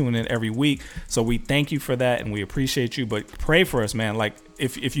guys tune in every week. So we thank you for that and we appreciate you. But pray for us, man. Like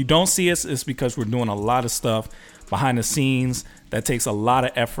if you don't see us, it's because we're doing a lot of stuff behind the scenes that takes a lot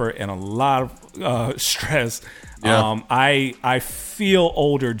of effort and a lot of stress. Yeah. I feel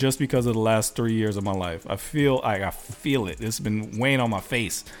older just because of the last 3 years of my life. I feel it. It's been weighing on my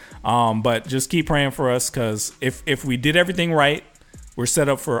face. But just keep praying for us because if we did everything right, we're set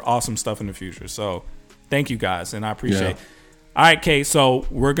up for awesome stuff in the future. So thank you guys, and I appreciate it. All right, Kay, so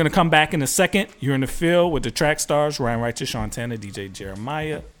we're going to come back in a second. You're in the field with the Track Stars, Ryan Righteous, Sean Tanner, DJ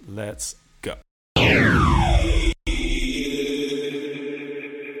Jeremiah. Let's go. You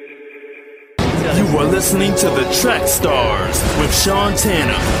are listening to the Track Stars with Sean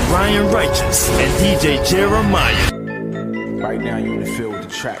Tanner, Ryan Righteous, and DJ Jeremiah. Right now, you're in the field with the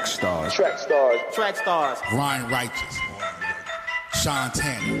Track Stars. Track Stars. Track Stars. Ryan Righteous, Sean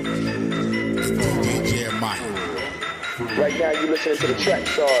Tanner, DJ Jeremiah. Right now, you're listening to the Track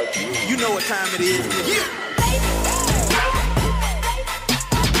Stars. You know what time it is. Yeah.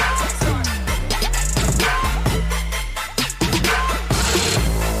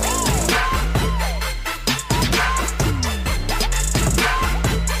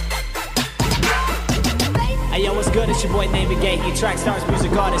 Hey, yo, what's good? It's your boy Mvkeyyj, Track Stars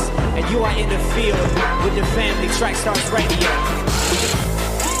music artist, and you are in the field with the family, Track Stars Radio.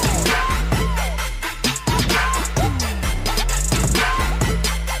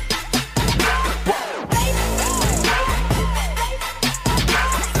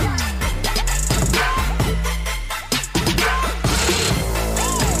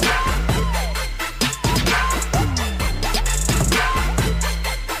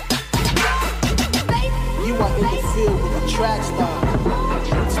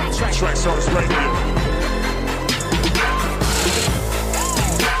 Track Stars Radio.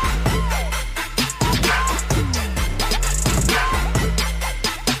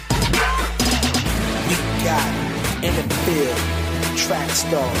 In the field, Track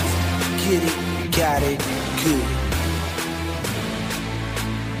Stars, get it, got it, good.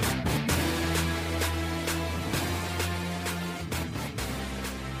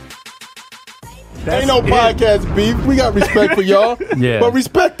 Ain't no podcast beef. We got respect for y'all. Yeah. But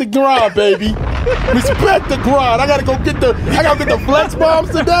respect the grind, baby. Respect the grind. I gotta get the flex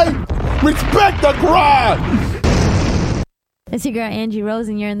bombs today. Respect the grind. It's your girl Angie Rose,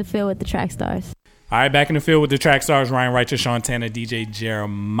 and you're in the field with the Track Stars. All right, back in the field with the Track Stars, Ryan Righteous, Sean Tanner, DJ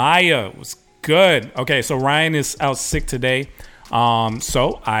Jeremiah. Was good. Okay, so Ryan is out sick today.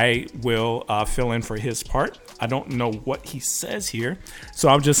 So I will fill in for his part. I don't know what he says here. So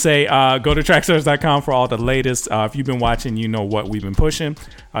I'll just say go to trackstars.com for all the latest. If you've been watching, you know what we've been pushing.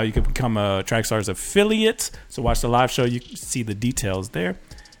 You can become a Trackstars affiliate. So watch the live show. You can see the details there.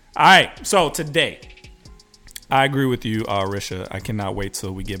 All right, so today, I agree with you, Risha. I cannot wait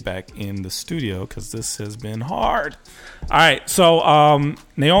till we get back in the studio because this has been hard. All right, so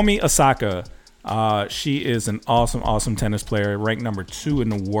Naomi Osaka, she is an awesome tennis player, ranked number 2 in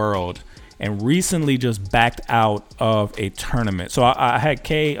the world, and recently just backed out of a tournament. So I had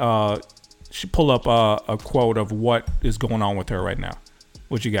Kay, she pull up a quote of what is going on with her right now.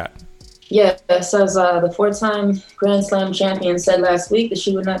 What you got? Yeah, it says the 4-time Grand Slam champion said last week that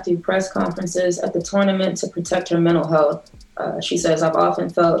she would not do press conferences at the tournament to protect her mental health. She says, I've often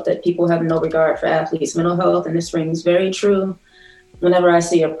felt that people have no regard for athletes' mental health, and this rings very true whenever I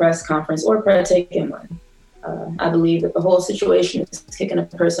see a press conference or partake in one. I believe that the whole situation is kicking a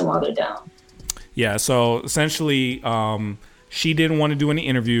person while they're down. Yeah, so essentially, she didn't want to do any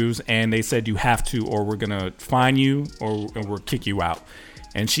interviews, and they said you have to, or we're going to fine you, or we'll kick you out.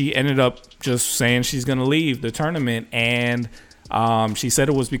 And she ended up just saying she's going to leave the tournament. And she said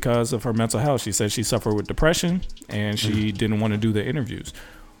it was because of her mental health. She said she suffered with depression and she didn't want to do the interviews.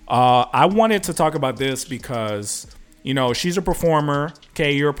 I wanted to talk about this because, you know, she's a performer.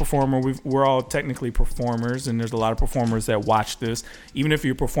 Kay, you're a performer. We're all technically performers. And there's a lot of performers that watch this. Even if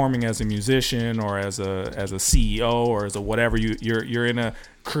you're performing as a musician or as a CEO or as a whatever, you're in a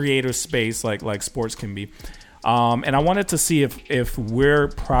creative space like sports can be. And I wanted to see if we're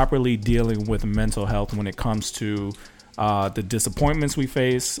properly dealing with mental health when it comes to the disappointments we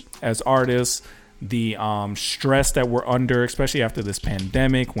face as artists, the stress that we're under, especially after this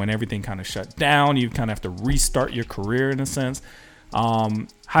pandemic when everything kind of shut down. You kind of have to restart your career in a sense.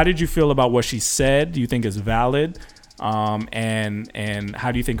 How did you feel about what she said? Do you think it's valid? And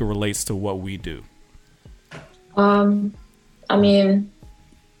how do you think it relates to what we do? I mean,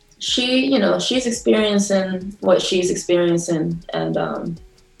 she's experiencing what she's experiencing, and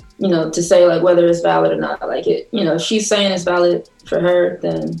to say like whether it's valid or not, like it, she's saying it's valid for her,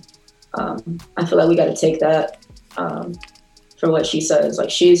 then I feel like we got to take that for what she says. Like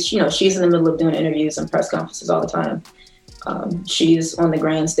she's in the middle of doing interviews and press conferences all the time. She's on the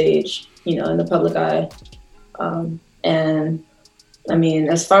grand stage, in the public eye, and I mean,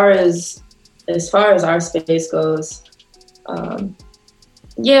 as far as our space goes.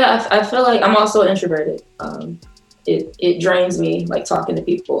 Yeah, I feel like I'm also introverted. It drains me, like talking to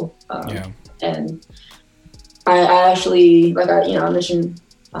people. And I actually, like I mentioned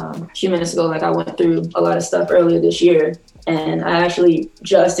a few minutes ago, like I went through a lot of stuff earlier this year, and I actually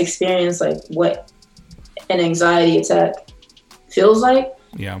just experienced like what an anxiety attack feels like.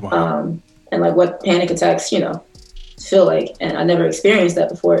 Yeah. Wow. And like what panic attacks, feel like, and I never experienced that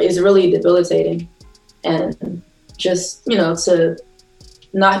before. It's really debilitating, and just to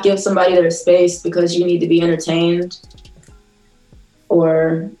not give somebody their space because you need to be entertained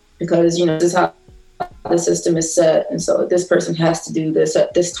or because, this is how the system is set. And so this person has to do this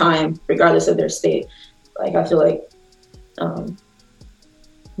at this time, regardless of their state. Like, I feel like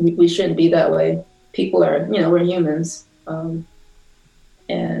we shouldn't be that way. People are, we're humans.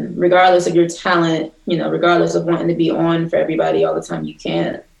 And regardless of your talent, regardless of wanting to be on for everybody all the time, you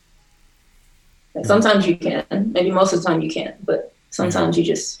can't. Like, sometimes you can, maybe most of the time you can't, but sometimes you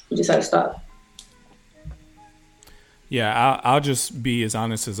just have to stop. Yeah, I'll just be as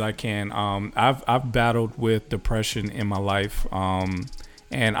honest as I can. I've battled with depression in my life,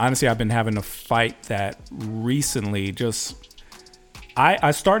 and honestly, I've been having to fight that recently.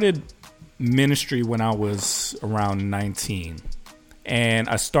 I started ministry when I was around 19, and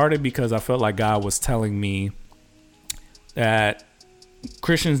I started because I felt like God was telling me that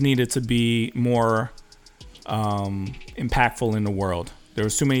Christians needed to be more impactful in the world. There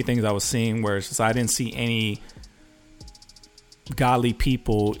was too many things I was seeing where it's just I didn't see any godly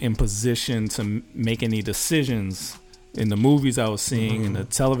people in position to make any decisions in the movies I was seeing, in the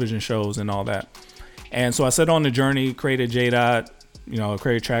television shows and all that. And so I set on the journey, created J-Dot,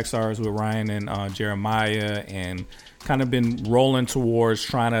 created Track Stars with Ryan and Jeremiah, and kind of been rolling towards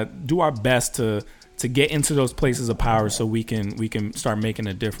trying to do our best to get into those places of power so we can start making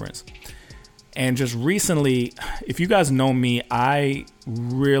a difference. And just recently, if you guys know me, I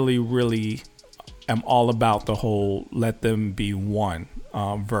really, really am all about the whole "let them be one"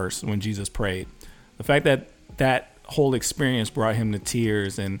 verse when Jesus prayed. The fact that whole experience brought him to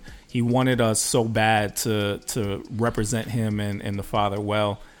tears, and he wanted us so bad to represent him and the Father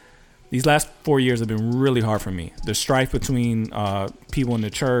well. These last 4 years have been really hard for me. The strife between people in the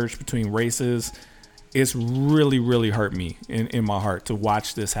church, between races, it's really, really hurt me in my heart to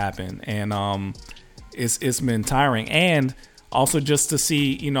watch this happen. And it's been tiring. And also just to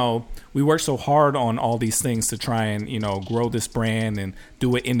see, we work so hard on all these things to try and, grow this brand and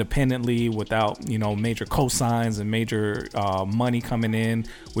do it independently without, major cosigns and major money coming in.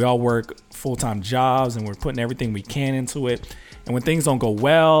 We all work full-time jobs and we're putting everything we can into it. And when things don't go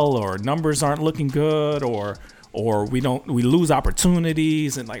well, or numbers aren't looking good, or we lose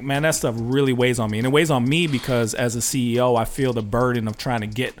opportunities, and that stuff really weighs on me. And it weighs on me because as a CEO, I feel the burden of trying to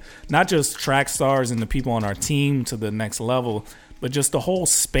get not just Track Stars and the people on our team to the next level, but just the whole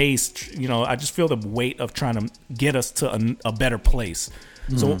space. I just feel the weight of trying to get us to a better place.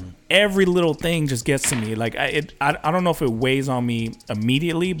 So every little thing just gets to me. I don't know if it weighs on me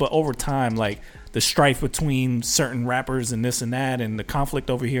immediately, but over time, the strife between certain rappers and this and that, and the conflict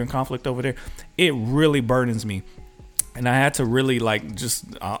over here and conflict over there, it really burdens me. And I had to really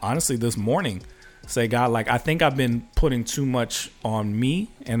honestly this morning say, God, I think I've been putting too much on me.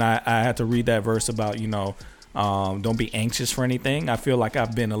 And I had to read that verse about, don't be anxious for anything. I feel like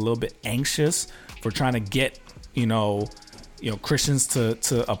I've been a little bit anxious for trying to get, Christians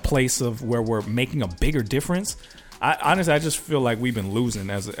to a place of where we're making a bigger difference. I just feel like we've been losing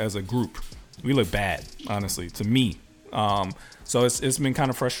as a group. We look bad, honestly, to me. So it's been kind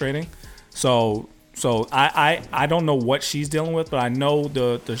of frustrating. So I don't know what she's dealing with, but I know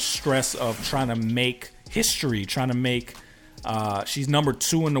the stress of trying to make history, trying to make. She's number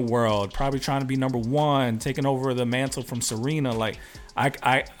 2 in the world, probably trying to be number 1, taking over the mantle from Serena.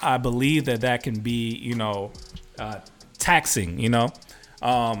 I believe that can be taxing.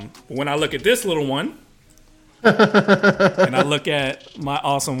 When I look at this little one. And I look at my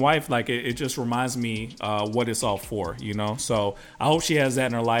awesome wife, it just reminds me what it's all for, So I hope she has that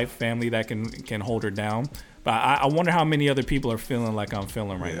in her life, family that can hold her down. But I wonder how many other people are feeling like I'm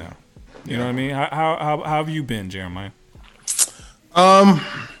feeling right now. You know what I mean? How have you been, Jeremiah? I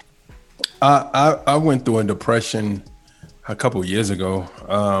went through a depression a couple years ago,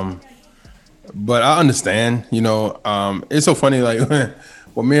 but I understand. It's so funny.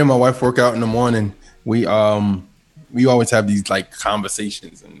 When me and my wife work out in the morning, we always have these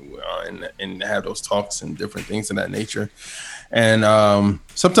conversations and have those talks and different things of that nature. And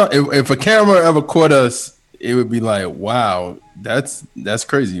sometimes if a camera ever caught us, it would be like, wow, that's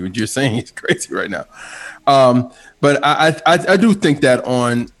crazy. What you're saying is crazy right now. But I do think that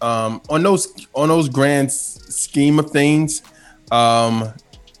on those grand scheme of things,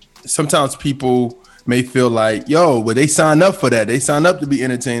 sometimes people may feel like, they sign up for that. They sign up to be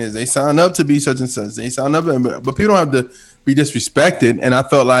entertainers. They sign up to be such and such. They sign up, but people don't have to be disrespected. And I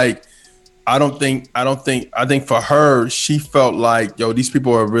felt like, I think for her, she felt like, these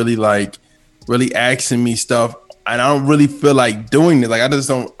people are really asking me stuff. And I don't really feel like doing it.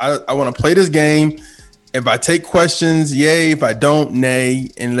 I want to play this game. If I take questions, yay. If I don't,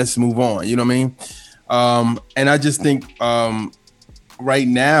 nay. And let's move on. You know what I mean? And I just think right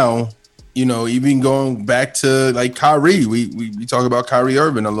now, even going back to Kyrie, we talk about Kyrie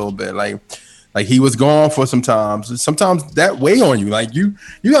Irving a little bit. He was gone for some time. Sometimes that weigh on you.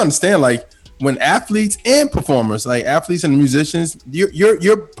 You understand, when athletes and performers, athletes and musicians,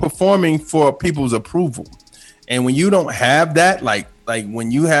 you're performing for people's approval. And when you don't have that,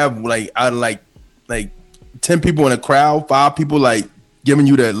 when you have out of 10 people in a crowd, 5 people giving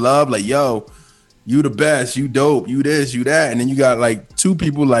you that love, you the best, you dope, you this, you that, and then you got like 2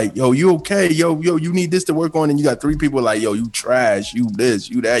 people like, yo, you okay, yo, you need this to work on, and you got 3 people like, yo, you trash, you this,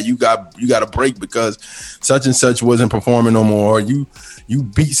 you that, you got a break because such and such wasn't performing no more, or you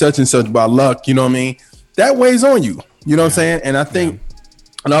beat such and such by luck, you know what I mean? That weighs on you, you know what I'm saying? And I think,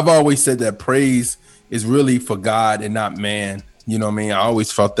 and I've always said that praise is really for God and not man, you know what I mean? I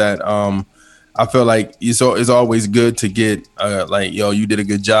always felt that. I feel like it's always good to get like, yo, you did a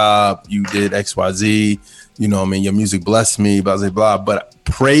good job, you did XYZ, you know what I mean, your music blessed me, blah blah blah. But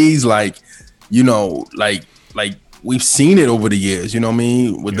praise, like, you know, like we've seen it over the years, you know what I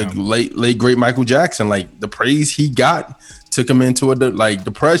mean, with the late great Michael Jackson, like the praise he got took him into a like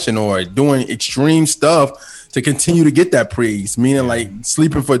depression or doing extreme stuff to continue to get that praise, meaning like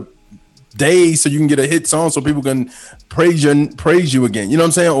sleeping for days so you can get a hit song so people can praise you again, you know what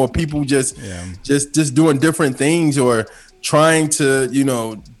I'm saying? Or people just doing different things or trying to, you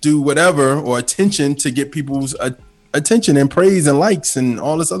know, do whatever or attention to get people's attention and praise and likes and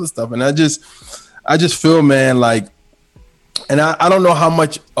all this other stuff. And I just feel, man, like, and I don't know how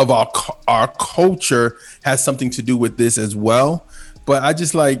much of our culture has something to do with this as well, but I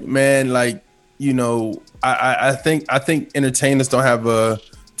just like, man, like, you know, I think entertainers don't have a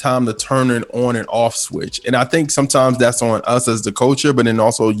time to turn an on and off switch, and I think sometimes that's on us as the culture, but then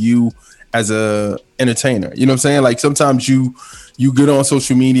also you as a entertainer, you know what I'm saying? Like sometimes you get on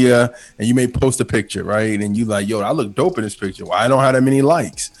social media and you may post a picture, right, and you like, yo, I look dope in this picture, well, I don't have that many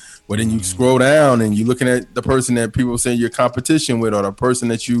likes. But then you scroll down and you're looking at the person that people say you're competition with, or the person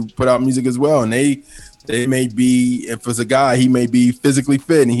that you put out music as well, and they may be, if it's a guy, he may be physically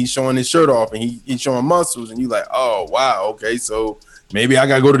fit and he's showing his shirt off and he's showing muscles, and you like, oh wow, okay, so maybe I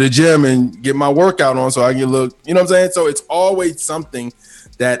gotta go to the gym and get my workout on so I can look, you know what I'm saying? So it's always something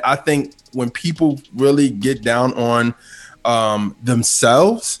that I think when people really get down on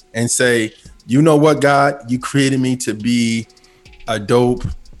themselves and say, you know what, God, you created me to be a dope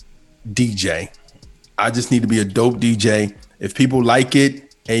DJ. I just need to be a dope DJ. If people like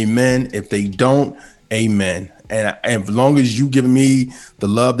it, amen. If they don't, amen. And as long as you giving me the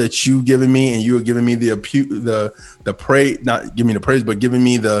love that you giving me, and you're giving me the praise, not giving me the praise, but giving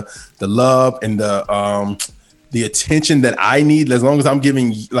me the love and the attention that I need. As long as I'm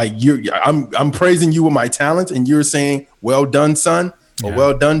giving, like, I'm praising you with my talents, and you're saying, "Well done, son," or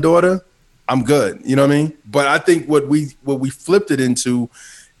 "Well done, daughter," I'm good. You know what I mean? But I think what we flipped it into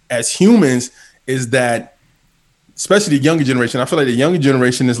as humans is that, especially the younger generation, I feel like the younger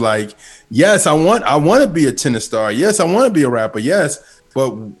generation is like, yes, I want to be a tennis star. Yes, I want to be a rapper. Yes,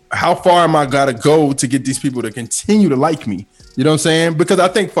 but how far am I gotta go to get these people to continue to like me? You know what I'm saying? Because I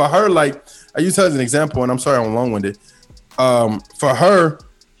think for her, like, I use her as an example, and I'm sorry I'm long-winded. For her,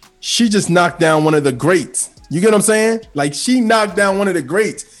 she just knocked down one of the greats. You get what I'm saying? Like, she knocked down one of the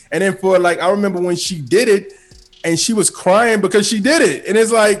greats. And then for, like, I remember when she did it and she was crying because she did it. And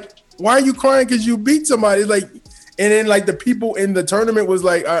it's like, why are you crying because you beat somebody? It's like, and then, like, the people in the tournament was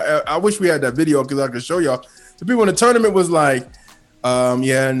like, I wish we had that video because I could show y'all. The people in the tournament was like,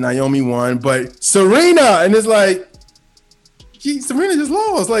 yeah, Naomi won, but Serena, and it's like, Serena just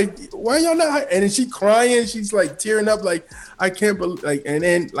lost. Like, why y'all not? And then she crying, she's like tearing up, like, I can't believe, like, and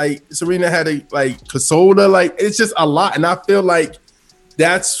then like Serena had to like console her, like, it's just a lot. And I feel like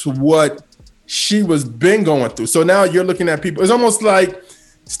that's what she was been going through. So now you're looking at people, it's almost like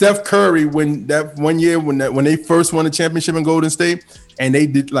Steph Curry when that one year when they first won the championship in Golden State, and they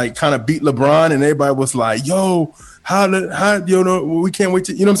did like kind of beat LeBron, and everybody was like, yo, how you know, we can't wait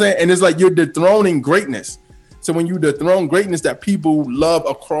to, you know what I'm saying? And it's like you're dethroning greatness. So when you dethrone greatness that people love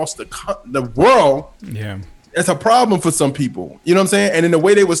across the world, yeah, it's a problem for some people. You know what I'm saying? And in the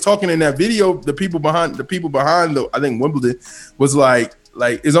way they was talking in that video, the people behind the I think Wimbledon was like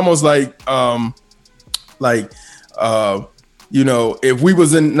it's almost like you know, if we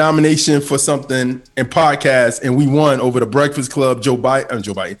was in nomination for something in podcast and we won over the Breakfast Club, Joe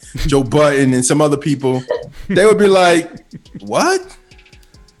Budden and some other people, they would be like, what?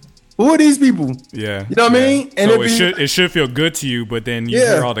 Who are these people? Yeah. You know what I mean? And so it should feel good to you, but then you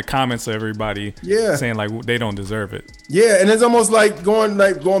hear all the comments of everybody saying like they don't deserve it. Yeah, and it's almost like going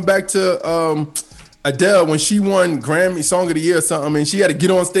back to Adele when she won Grammy Song of the Year or something, and she had to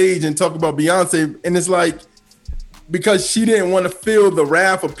get on stage and talk about Beyonce, and it's like, because she didn't want to feel the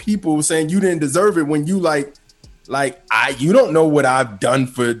wrath of people saying you didn't deserve it, when you you don't know what I've done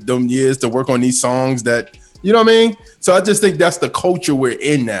for them years to work on these songs that, you know what I mean? So I just think that's the culture we're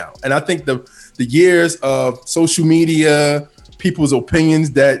in now. And I think the years of social media, people's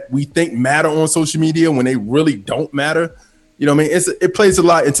opinions that we think matter on social media when they really don't matter, you know what I mean? It plays a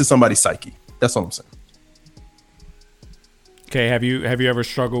lot into somebody's psyche. That's all I'm saying. Okay, have you ever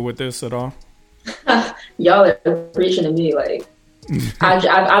struggled with this at all? Y'all are preaching to me. Like,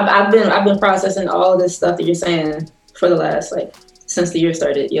 I've been processing all of this stuff that you're saying for the last, like, since the year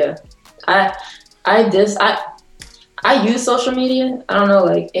started. Yeah, I use social media. I don't know,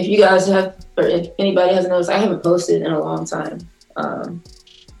 like, if you guys have, or if anybody hasn't noticed, I haven't posted in a long time.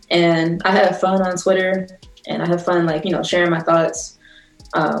 And I have fun on Twitter, and I have fun, like, you know, sharing my thoughts.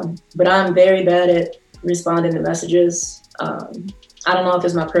 But I'm very bad at responding to messages. I don't know if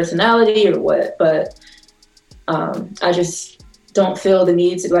it's my personality or what, but I just don't feel the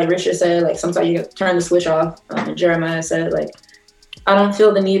need to, like Richard said, like, sometimes you turn the switch off. And Jeremiah said, like, I don't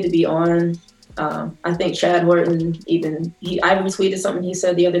feel the need to be on. I think Chad Horton, I retweeted something he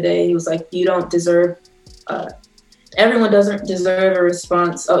said the other day. He was like, you don't deserve, everyone doesn't deserve a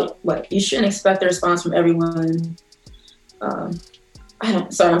response. Oh, what? You shouldn't expect a response from everyone.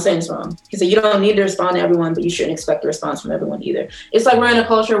 Sorry, I'm saying this wrong. He said, you don't need to respond to everyone, but you shouldn't expect a response from everyone either. It's like we're in a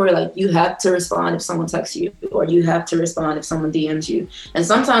culture where, like, you have to respond if someone texts you, or you have to respond if someone DMs you. And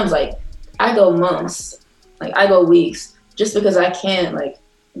sometimes, like, I go months, like, I go weeks, just because I can't, like,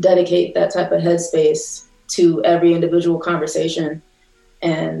 dedicate that type of headspace to every individual conversation.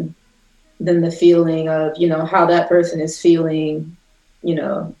 And then the feeling of, you know, how that person is feeling, you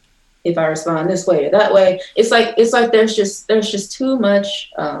know, if I respond this way or that way, it's like there's just too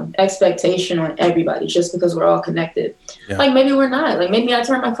much expectation on everybody just because we're all connected. Yeah. Like, maybe we're not. Like, maybe I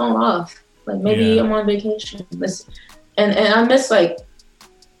turn my phone off. Like, maybe I'm on vacation. And I miss, like,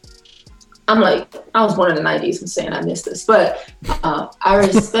 I'm like, I was born in the 90s. I'm saying I miss this, but I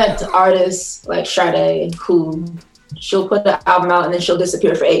respect artists like Sade, who she'll put the album out and then she'll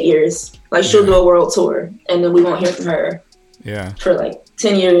disappear for 8 years. Like, she'll do a world tour and then we won't hear from her. Yeah. For like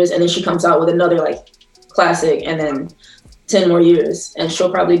 10 years, and then she comes out with another, like, classic, and then 10 more years, and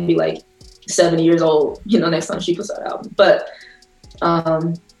she'll probably be like 70 years old, you know, next time she puts out an album. But I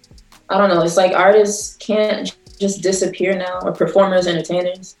don't know. It's like artists can't just disappear now, or performers,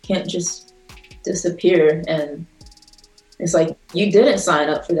 entertainers can't just disappear. And it's like, you didn't sign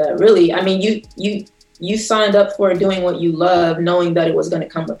up for that, really. I mean, you signed up for doing what you love, knowing that it was going to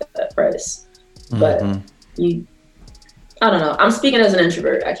come with that price. But I don't know. I'm speaking as an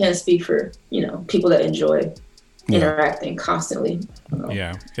introvert. I can't speak for, you know, people that enjoy interacting constantly.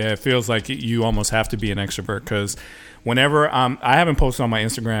 Yeah. It feels like you almost have to be an extrovert, because whenever I haven't posted on my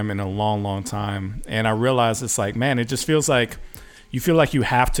Instagram in a long, long time, and I realize it's like, man, it just feels like you feel like you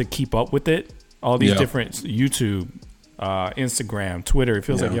have to keep up with it. All these different YouTube, Instagram, Twitter. It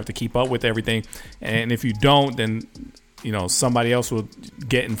feels like you have to keep up with everything, and if you don't, then, you know, somebody else will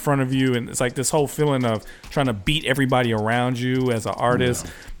get in front of you, and it's like this whole feeling of trying to beat everybody around you as an artist,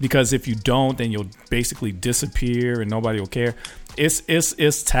 because if you don't, then you'll basically disappear and nobody will care.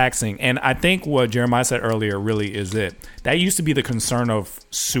 It's taxing. And I think what Jeremiah said earlier really is it. That used to be the concern of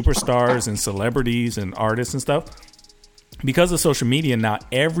superstars and celebrities and artists and stuff. Because of social media now,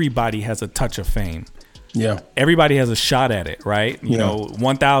 everybody has a touch of fame. Yeah. Everybody has a shot at it, right? You know,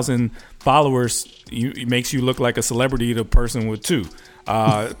 1,000 followers makes you look like a celebrity to a person with 2.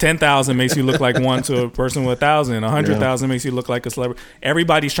 10,000 makes you look like one to a person with 1,000. 100,000 makes you look like a celebrity.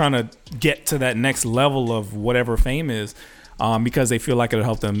 Everybody's trying to get to that next level of whatever fame is, because they feel like it'll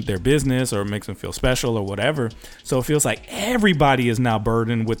help them, their business, or makes them feel special or whatever. So it feels like everybody is now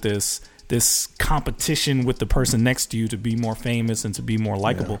burdened with this competition with the person next to you to be more famous and to be more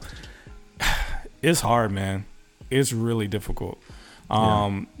likable. It's hard, man. It's really difficult.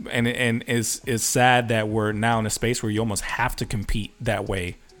 And it's sad that we're now in a space where you almost have to compete that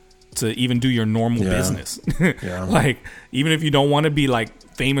way to even do your normal business. Like, even if you don't want to be like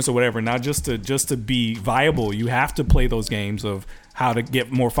famous or whatever, now just to be viable, you have to play those games of how to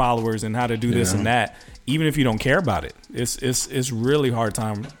get more followers and how to do this and that, even if you don't care about it. It's really hard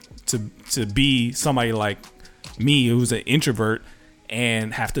time to be somebody like me, who's an introvert,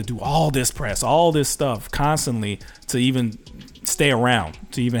 and have to do all this press, all this stuff constantly to even stay around,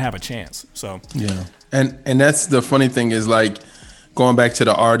 to even have a chance. So and that's the funny thing, is like, going back to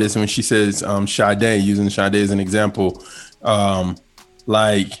the artist, when she says Sade, using Sade as an example,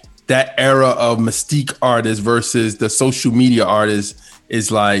 like that era of mystique artists versus the social media artists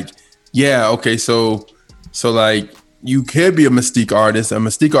is like, so like, you could be a mystique artist. A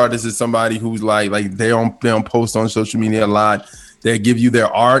mystique artist is somebody who's like they don't post on social media a lot. They give you their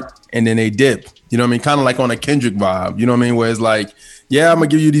art and then they dip. You know what I mean? Kind of like on a Kendrick vibe. You know what I mean? Where it's like, I'm gonna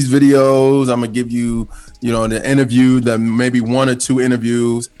give you these videos. I'm gonna give you, you know, the interview, the maybe 1 or 2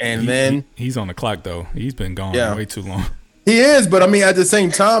 interviews, and then he's on the clock though. He's been gone way too long. He is, but I mean, at the same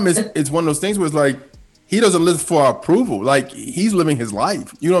time, it's one of those things where it's like, he doesn't live for our approval. Like he's living his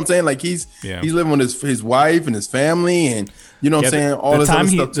life. You know what I'm saying? Like he's living with his wife and his family, and you know what I'm saying. All this other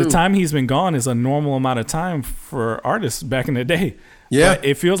stuff too. The time he's been gone is a normal amount of time for artists back in the day. Yeah, but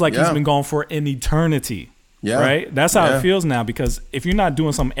it feels like he's been gone for an eternity. Yeah, right. That's how it feels now, because if you're not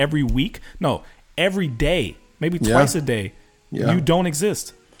doing something every week, no, every day, maybe twice a day, you don't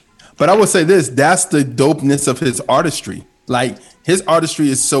exist. But I would say this: that's the dopeness of his artistry. Like his artistry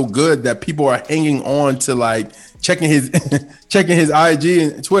is so good that people are hanging on to like checking his IG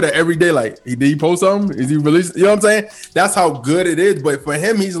and Twitter every day. Like, did he post something? Is he released? You know what I'm saying? That's how good it is. But for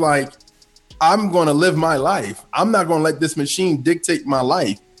him, he's like, I'm going to live my life. I'm not going to let this machine dictate my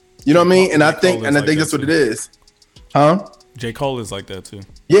life. You know what I mean? And I think that's what it is. Huh? J. Cole is like that too.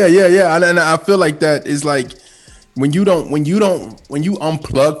 Yeah. And I feel like that is like when you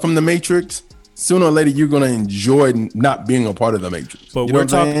unplug from the matrix, sooner or later you're gonna enjoy not being a part of the matrix. But we're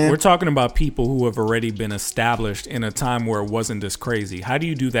talking about people who have already been established in a time where it wasn't this crazy. How do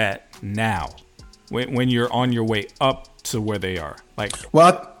you do that now, when you're on your way up to where they are? Like,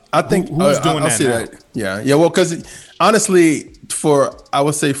 well, I think who's doing that now? That. Yeah. Well, because honestly, for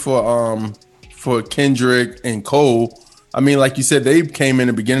Kendrick and Cole, I mean, like you said, they came in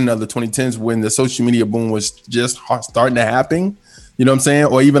the beginning of the 2010s when the social media boom was just starting to happen. You know what I'm saying?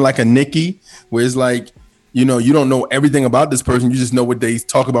 Or even like a Nicki, where it's like, you know, you don't know everything about this person. You just know what they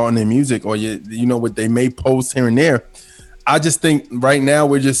talk about in their music, or you know what they may post here and there. I just think right now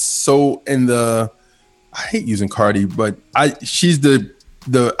we're just so in the, I hate using Cardi, but she's the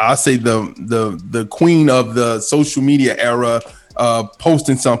I say the queen of the social media era,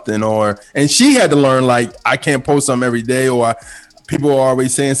 posting something, and she had to learn like I can't post something every day, or people are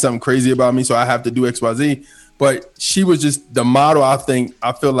always saying something crazy about me, so I have to do XYZ. But she was just the model, I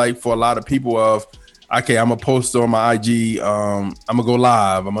feel like, for a lot of people of, okay, I'm going to post on my IG. I'm going to go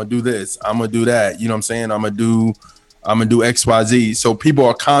live. I'm going to do this. I'm going to do that. You know what I'm saying? I'm going to do XYZ. So people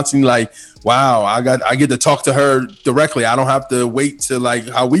are constantly like, wow, I get to talk to her directly. I don't have to wait to like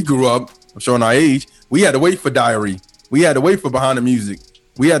how we grew up. I'm showing our age. We had to wait for Diary. We had to wait for Behind the Music.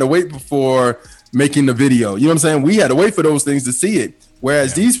 We had to wait before making the video. You know what I'm saying? We had to wait for those things to see it.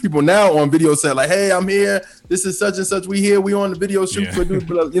 Whereas these people now on video say like, hey, I'm here. This is such and such. We here. We on the video shoot for dude.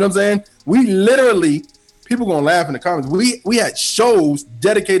 You know what I'm saying? We literally, people gonna laugh in the comments. We had shows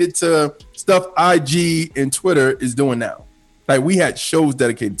dedicated to stuff IG and Twitter is doing now. Like we had shows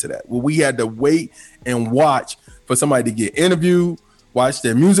dedicated to that. Where we had to wait and watch for somebody to get interviewed, watch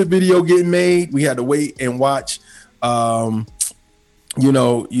their music video getting made. We had to wait and watch I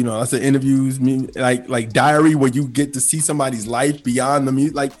said interviews, like Diary, where you get to see somebody's life beyond the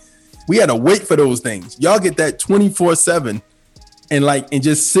music. Like we had to wait for those things. Y'all get that 24/7, and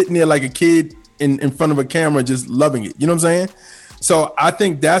just sitting there like a kid in front of a camera, just loving it. You know what I'm saying? So I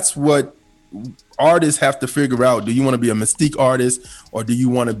think that's what artists have to figure out. Do you want to be a mystique artist, or do you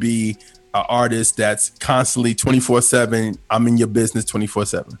want to be an artist that's constantly 24/7? I'm in your business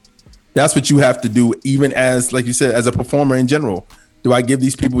 24/7. That's what you have to do, even as, like you said, as a performer in general. Do I give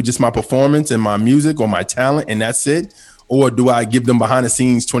these people just my performance and my music or my talent and that's it? Or do I give them behind the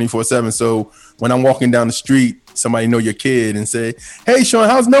scenes 24/7? So when I'm walking down the street, somebody know your kid and say, hey, Sean,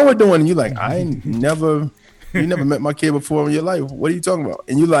 how's Noah doing? And you're like, you never met my kid before in your life. What are you talking about?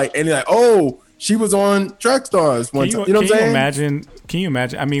 And you're like, oh, she was on Track Stars one time. You know what I'm saying? Can you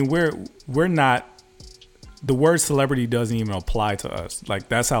imagine? I mean, we're not, the word celebrity doesn't even apply to us. Like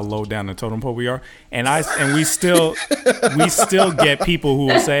that's how low down the totem pole we are. And we still get people who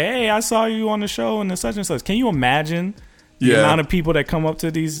will say, hey, I saw you on the show and the such and such. Can you imagine the amount of people that come up to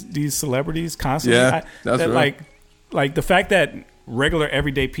these celebrities constantly? Yeah, that's right. Like the fact that regular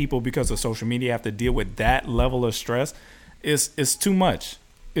everyday people, because of social media, have to deal with that level of stress is too much.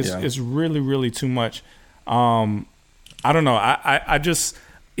 It's really, really too much. I don't know. I just,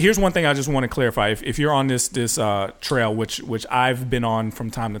 here's one thing I just want to clarify. If you're on this trail, which I've been on from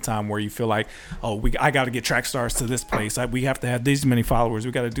time to time, where you feel like, I got to get Track Stars to this place. We have to have these many followers.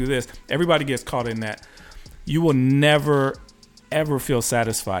 We got to do this. Everybody gets caught in that. You will never, ever feel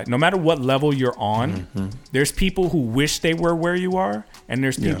satisfied. No matter what level you're on, there's people who wish they were where you are, and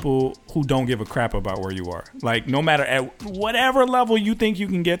there's people who don't give a crap about where you are. Like, no matter at whatever level you think you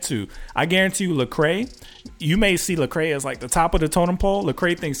can get to, I guarantee you, Lecrae, you may see Lecrae as like the top of the totem pole.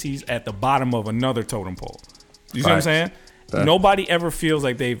 Lecrae thinks he's at the bottom of another totem pole. You see what I'm saying? Nobody ever feels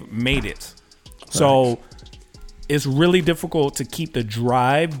like they've made it. So it's really difficult to keep the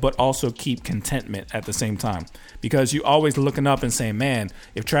drive, but also keep contentment at the same time, because you always looking up and saying, man,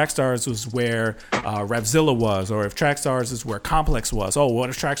 if Trackstars was where Rapzilla was, or if Trackstars is where Complex was, oh, what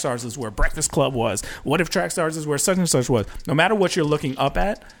if Trackstars is where Breakfast Club was? What if Trackstars is where such and such was? No matter what you're looking up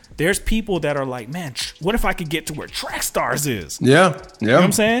at, there's people that are like, man, what if I could get to where Trackstars is? Yeah. You know what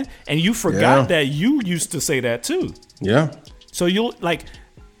I'm saying? And you forgot that you used to say that too. Yeah. So you'll like,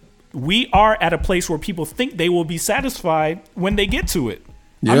 we are at a place where people think they will be satisfied when they get to it.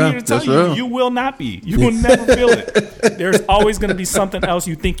 Yeah, I'm here to tell you, real. you will not be. You will never feel it. There's always going to be something else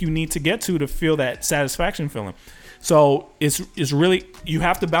you think you need to get to feel that satisfaction feeling. So it's really, you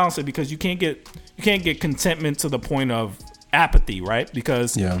have to balance it, because you can't get contentment to the point of apathy, right?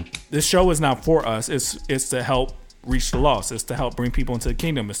 Because this show is not for us. It's to help reach the lost. It's to help bring people into the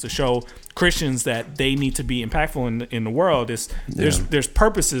kingdom. It's to show Christians that they need to be impactful in the world. There's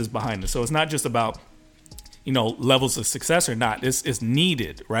purposes behind it. So it's not just about, you know, levels of success or not. It's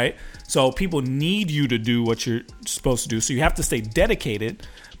needed, right? So people need you to do what you're supposed to do. So you have to stay dedicated.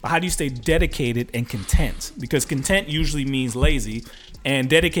 But how do you stay dedicated and content? Because content usually means lazy, and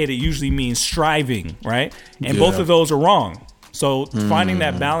dedicated usually means striving, right? And both of those are wrong. So finding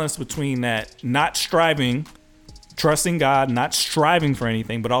that balance between that not striving, trusting God, not striving for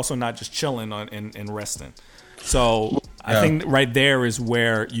anything, but also not just chilling and resting. So I think right there is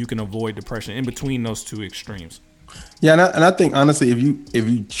where you can avoid depression, in between those two extremes. Yeah, and I think honestly, if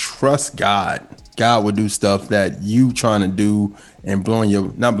you trust God, God will do stuff that you trying to do and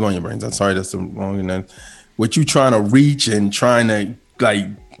not blowing your brains. I'm sorry, that's the wrong enough. What you trying to reach and trying to like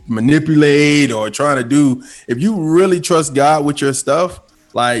manipulate or trying to do. If you really trust God with your stuff,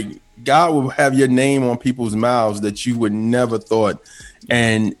 like God will have your name on people's mouths that you would never thought,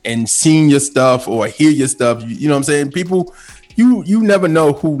 and seeing your stuff or hear your stuff. You know what I'm saying? People. You never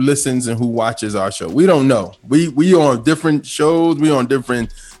know who listens and who watches our show. We don't know. We on different shows. We on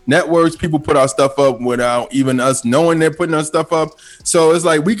different networks. People put our stuff up without even us knowing they're putting our stuff up. So it's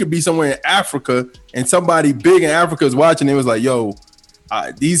like we could be somewhere in Africa and somebody big in Africa is watching. It was like, yo,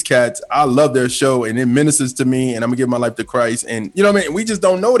 these cats, I love their show and it ministers to me, and I'm gonna give my life to Christ. And you know what I mean? We just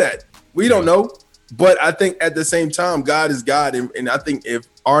don't know that. We don't know. But I think at the same time, God is God. And I think if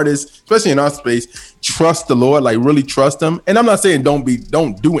artists, especially in our space, trust the Lord, like really trust him. And I'm not saying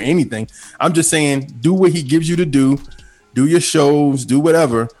don't do anything. I'm just saying do what he gives you to do your shows, do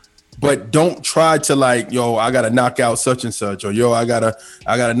whatever. But don't try to like, yo, I got to knock out such and such, or yo, I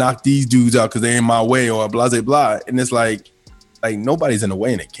gotta knock these dudes out because they in my way, or blah, blah, blah. And it's like nobody's in the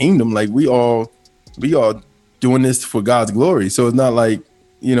way in the kingdom. Like we all doing this for God's glory. So it's not like,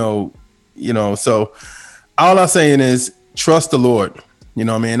 so all I'm saying is trust the Lord. You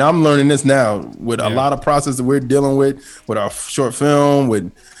know what I mean? I'm learning this now with a lot of process that we're dealing with our short film,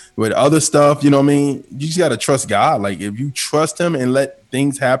 with other stuff. You know what I mean? You just got to trust God. Like if you trust him and let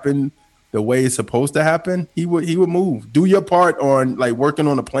things happen the way it's supposed to happen, he would move. Do your part on like working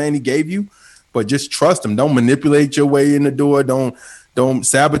on the plan he gave you, but just trust him. Don't manipulate your way in the door. Don't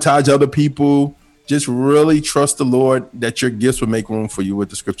sabotage other people. Just really trust the Lord that your gifts will make room for you, what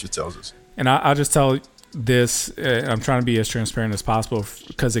the scripture tells us. And I'll just tell this, I'm trying to be as transparent as possible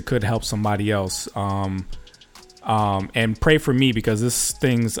because it could help somebody else. And pray for me, because this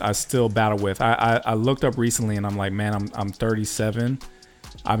things I still battle with. I looked up recently and I'm like, man, I'm 37.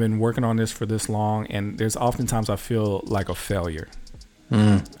 I've been working on this for this long, and there's oftentimes I feel like a failure.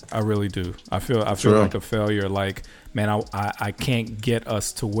 I really do. I feel like a failure. Like, man, I can't get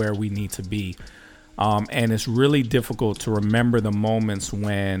us to where we need to be. And it's really difficult to remember the moments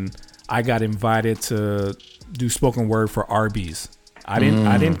when I got invited to do spoken word for Arby's. I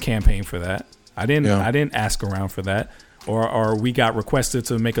didn't campaign for that. I didn't ask around for that. Or we got requested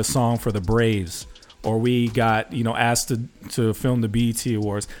to make a song for the Braves, or we got asked to film the BET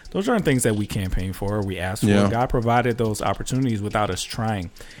Awards. Those aren't things that we campaign for or we asked for. God provided those opportunities without us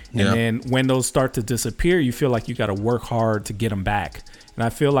trying. And then when those start to disappear, you feel like you got to work hard to get them back. And I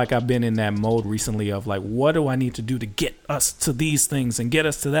feel like I've been in that mode recently of like, what do I need to do to get us to these things and get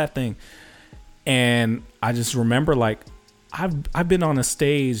us to that thing? And I just remember like, I've been on a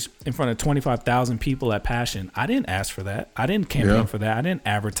stage in front of 25,000 people at Passion. I didn't ask for that. I didn't campaign for that. I didn't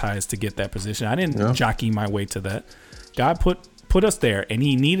advertise to get that position. I didn't jockey my way to that. God put us there, and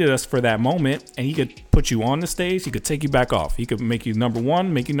he needed us for that moment, and he could put you on the stage. He could take you back off. He could make you number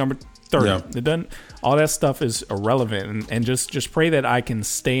 1, make you number 30. It doesn't. All that stuff is irrelevant, and just pray that I can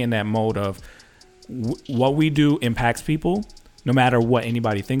stay in that mode of what we do impacts people, no matter what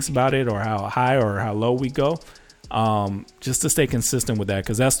anybody thinks about it or how high or how low we go. Just to stay consistent with that,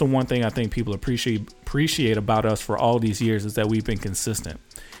 because that's the one thing I think people appreciate about us for all these years, is that we've been consistent.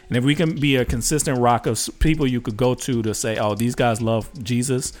 And if we can be a consistent rock of people you could go to say, oh, these guys love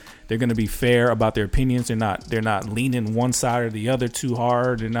Jesus. They're going to be fair about their opinions. They're not leaning one side or the other too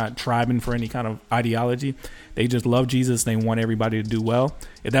hard. They're not tribing for any kind of ideology. They just love Jesus. They want everybody to do well.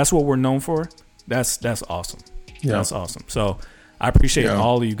 If that's what we're known for, that's awesome. Yeah. That's awesome. So I appreciate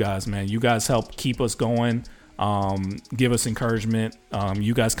all of you guys, man. You guys help keep us going, give us encouragement.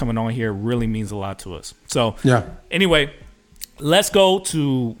 You guys coming on here really means a lot to us. So anyway, let's go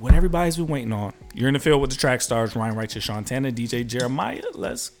to what everybody's been waiting on. You're in the field with the track stars, Ryan Righteous, Shantana, DJ Jeremiah.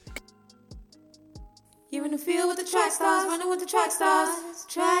 Let's. You're in the field with the track stars, running with the track stars.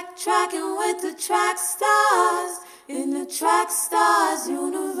 Tracking with the track stars. In the track stars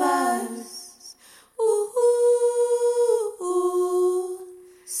universe. Ooh,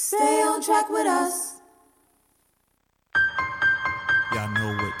 stay on track with us. Y'all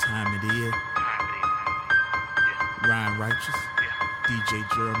know what time it is. Ryan Righteous, DJ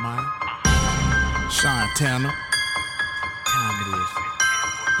Jeremiah, Shantana. Time it is.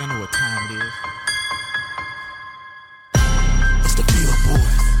 Y'all know what time it is. It's the field,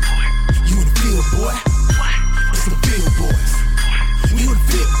 boys. You in the field, boy. It's the field, boys. You in the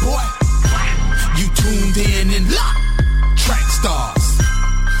field, boy. You tuned in and locked. Track stars.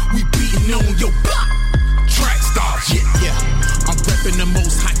 We beating on your block. Track stars, yeah. I'm repping the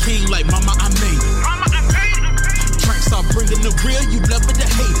most high king like mama, I made it. Track star bringing the real, you love it to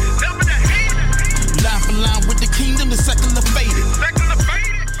hate it. Line for line with the kingdom, the secular faded.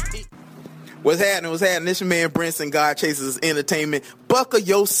 What's happening? This your man Brinson, God Chasers Entertainment. Buckle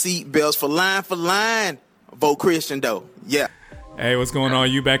your seatbelts for line. Vote Christian though. Yeah. Hey, what's going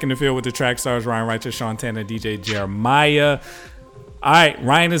on? You back in the field with the track stars, Ryan Righteous, Shantana, DJ Jeremiah. All right,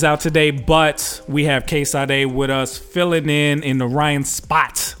 Ryan is out today, but we have Sade with us, filling in the Ryan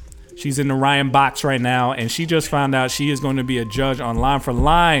spot. She's in the Ryan box right now, and she just found out she is going to be a judge on Line for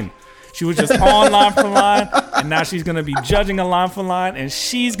Line. She was just on Line for Line, and now she's going to be judging a Line for Line, and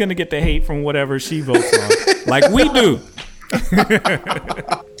she's going to get the hate from whatever she votes on, like we do.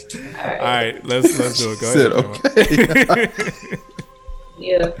 All right, let's do it. Go ahead. Okay.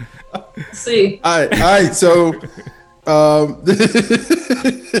 Yeah. See. All right. So, this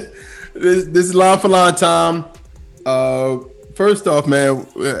is Line for Line time. First off, man,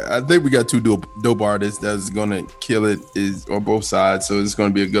 I think we got two dope artists that's gonna kill it is on both sides, so it's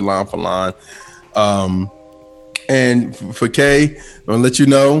gonna be a good Line for Line. And for Kay, I'm gonna let you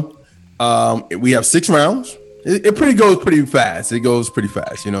know, we have 6 rounds. It goes pretty fast. It goes pretty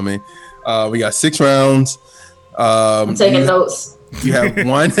fast. You know what I mean? We got 6 rounds. I'm taking notes. You have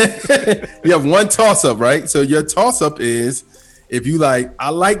one. You have one toss up, right? So your toss up is if you like, I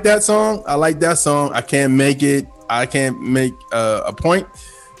like that song. I can't make it. I can't make a point,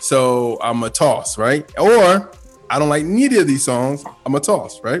 so I'm a toss, right? Or I don't like neither of these songs. I'm a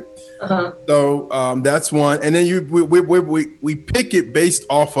toss, right? Uh-huh. So that's one, and then we pick it based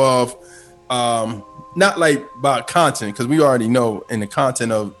off of not like about content, because we already know in the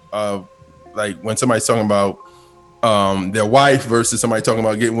content of like when somebody's talking about their wife versus somebody talking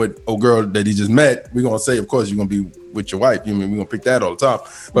about getting with a girl that he just met, we're gonna say, of course, you're gonna be with your wife. You mean we're gonna pick that all the time,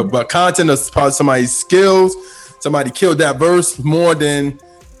 but content is about somebody's skills. Somebody killed that verse more than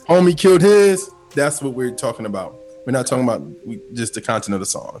homie killed his. That's what we're talking about. We're not talking about just the content of the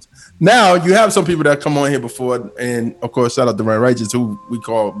songs. Now, you have some people that come on here before, and of course, shout out to Ryan Righteous, who we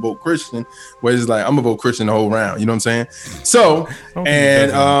call vote Christian, where it's like, I'm gonna vote Christian the whole round. You know what I'm saying? So,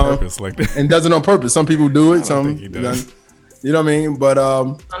 and does it on purpose. Some people do it. Some, you know what I mean? But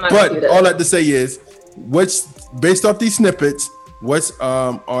all I have to say is, what's based off these snippets, what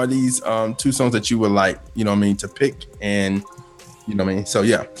are these 2 songs that you would like, you know what I mean, to pick? And you know what I mean? So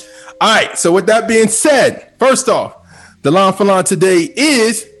yeah. All right. So with that being said, first off, the Line for Line today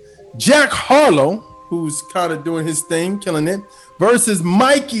is Jack Harlow, who's kind of doing his thing, killing it, versus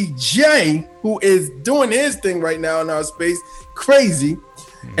Mvkeyyj, who is doing his thing right now in our space, crazy.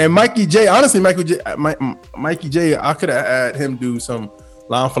 And Mvkeyyj, honestly, Mvkeyyj, I could have had him do some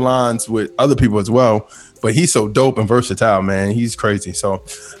Line for Lines with other people as well, but he's so dope and versatile, man. He's crazy. So, all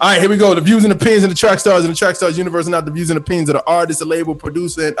right, here we go. The views and opinions of the track stars in the track stars universe, and not the views and opinions of the artist, the label,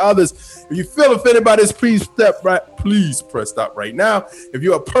 producer, and others. If you feel offended by this, please press stop right now. If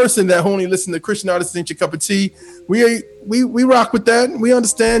you're a person that only listens to Christian artists, ain't your cup of tea, we rock with that. We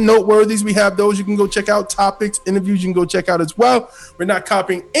understand noteworthies. We have those. You can go check out topics, interviews. You can go check out as well. We're not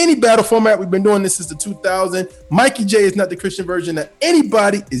copying any battle format. We've been doing this since the 2000. Mvkeyyj is not the Christian version of anybody.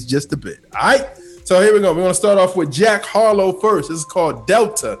 Is just a bit. All right. So here we go. We're going to start off with Jack Harlow first. This is called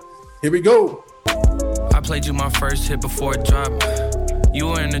Delta. Here we go. I played you my first hit before it dropped. You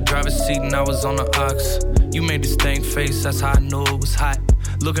were in the driver's seat and I was on the aux. You made this thing face, that's how I knew it was hot.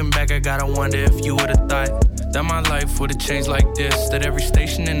 Looking back, I gotta wonder if you would've thought that my life would've changed like this. That every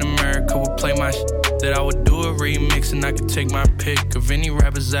station in America would play my shit. That I would do a remix and I could take my pick of any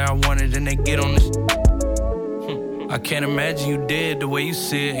rappers that I wanted and they get on this. I can't imagine you did the way you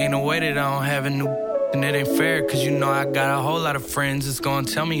see it. Ain't no way that I don't have a new. And it ain't fair, cause you know I got a whole lot of friends that's gonna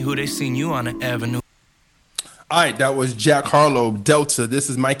tell me who they seen you on the avenue. All right, that was Jack Harlow, Delta. This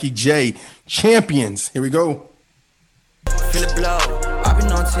is Mvkeyyj, Champions. Here we go. Feel it blow. I've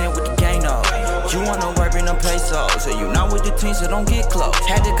been on 10 with the gang though. You wanna work in them pesos, so you not with the team, so don't get close.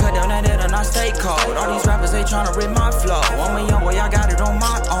 Had to cut down that and I stay cold. All these rappers, they tryna rip my flow. I'm a young boy, I got it on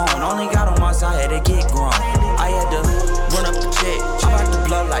my own. Only got on my side, had to get grown. I had to run up the check. I'm about to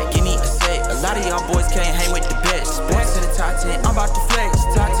blow like any set. A lot of y'all boys can't hang with the best. Boys to the top 10, I'm about to flex.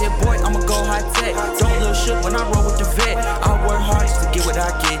 Top 10 boy, I'ma go high tech. Don't look shook when I roll with the vet. I work hard just to get what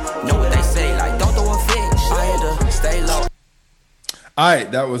I get. Know what they say, like don't throw a fit. I had to stay low. All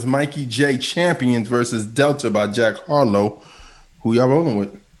right, that was Mvkeyyj, Champions versus Delta by Jack Harlow. Who y'all rolling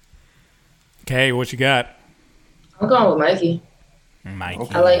with? Okay, what you got? I'm going with Mikey.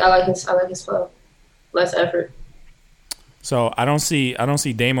 Mikey. I like his flow. Less effort. So I don't see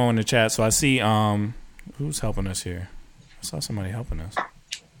Damo in the chat. So I see who's helping us here. I saw somebody helping us.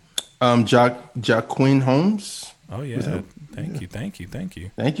 Jaquin Holmes. Oh yeah, thank you. Thank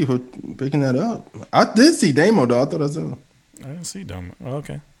you for picking that up. I did see Damo though. I thought I saw. I didn't see Damo. Oh,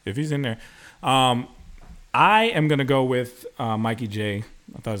 okay, if he's in there, I am gonna go with Mvkeyyj.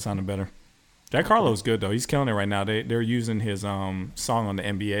 I thought it sounded better. Jack Harlow's good though. He's killing it right now. They're using his song on the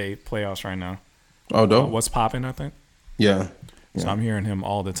NBA playoffs right now. Oh, dope. What's popping? I think. Yeah. So I'm hearing him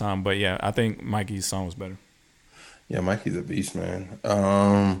all the time. But yeah, I think Mikey's song was better. Yeah, Mikey's a beast, man.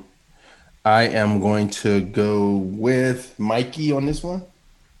 I am going to go with Mikey on this one.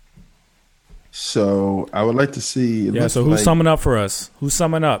 So I would like to see. Yeah. So who's summing up for us? Who's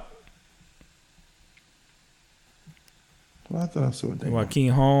summing up? Well, I thought I saw it.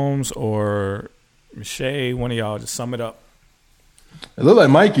 Joaquin Holmes or Mvkeyyj? One of y'all just sum it up. It looked like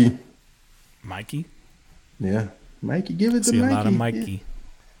Mikey. Mikey? Yeah. Mikey, give it to Mikey. Mikey. A lot of Mikey.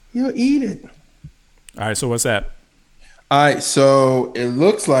 He'll eat it. All right, so what's that? All right, so it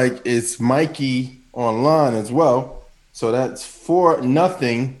looks like it's Mikey online as well. So that's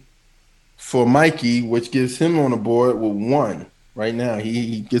 4-0 for Mikey, which gives him on the board with 1 right now.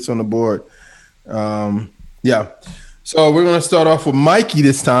 He gets on the board. Yeah. So we're gonna start off with Mikey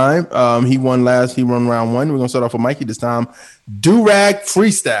this time. He won round 1. We're gonna start off with Mikey this time. Do-rag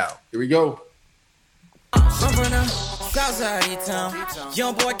freestyle. Here we go. Southside town,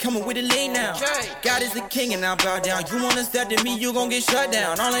 young boy coming with a lean now. God is the king and I bow down. You wanna step to me, you gon' get shut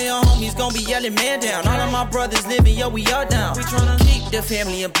down. All of your homies gon' be yelling man down. All of my brothers living, yo, we all down. We tryna keep the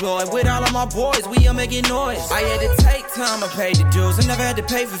family employed. With all of my boys, we are making noise. I had to take time, I paid the dues. I never had to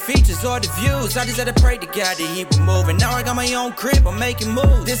pay for features or the views. I just had to pray to God that he would move. And now I got my own crib, I'm making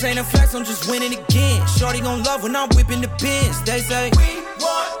moves. This ain't a flex, I'm just winning again. Shorty gon' love when I'm whipping the pins. They say, we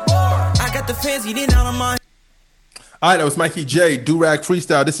want more. I got the fans eating out of my. All right, that was Mvkeyyj, Do-Rag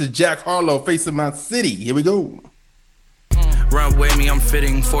Freestyle. This is Jack Harlow, Facing My City. Here we go. Run with me, I'm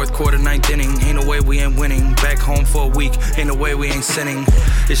fitting. 4th quarter, 9th inning. Ain't no way we ain't winning. Back home for a week. Ain't no way we ain't sinning.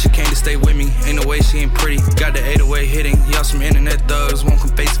 If she came to stay with me, ain't no way she ain't pretty. Got the 808 hitting. Y'all some internet thugs. Won't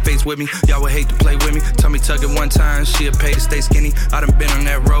come face to face with me. Y'all would hate to play with me. Tummy tuck it one time. She'll pay to stay skinny. I done been on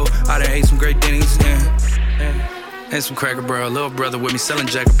that road. I done ate some great dinnings. Yeah. And some Cracker Barrel, little brother with me selling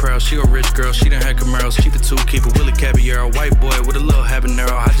jacket pearl. She a rich girl, she done had Camaros. She the 2 keeper, Willie Caballero. White boy with a little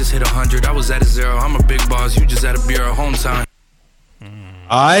habanero. I just hit 100, I was at a 0. I'm a big boss, you just at a bureau. Hometown.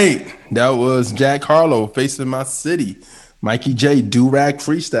 All right, that was Jack Harlow, Facing My City. Mvkeyyj, Do-Rag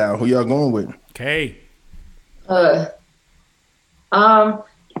Freestyle. Who y'all going with? Okay. I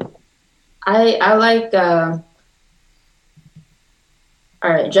like all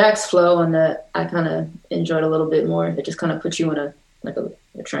right, Jack's flow on that I kind of enjoyed a little bit more. It just kind of puts you in a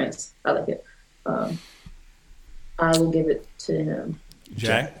trance. I like it. I will give it to him.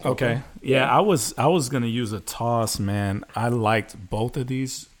 Jack. Okay. Yeah, I was gonna use a toss, man. I liked both of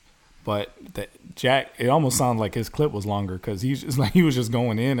these, but Jack, it almost sounded like his clip was longer because he was just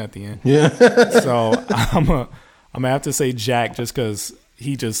going in at the end. Yeah. So I'm gonna have to say Jack just because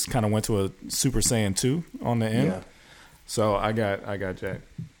he just kind of went to a Super Saiyan 2 on the end. Yeah. So I got Jack.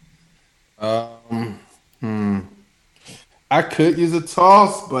 I could use a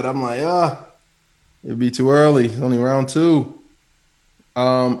toss, but I'm like, it'd be too early. It's only round 2.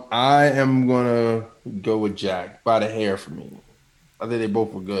 I am gonna go with Jack by the hair for me. I think they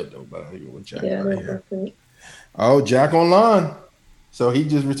both were good though, but I think go with Jack by the hair. Oh, Jack online. So he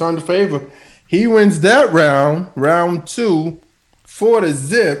just returned the favor. He wins that round 2, for the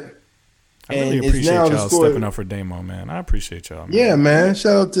zip. I really And appreciate now the y'all score- stepping up for Damo, man. I appreciate y'all. Man. Yeah, man.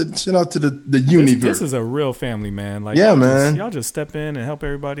 Shout out to the universe. This is a real family, man. Like, Yeah, y'all man. y'all just step in and help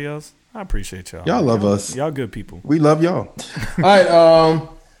everybody else. I appreciate y'all. Y'all man. love us. Y'all good people. We love y'all. All right.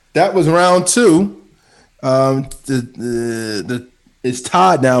 That was round 2. It's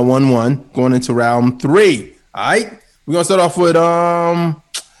tied now 1-1 going into round 3. All right. We're gonna start off with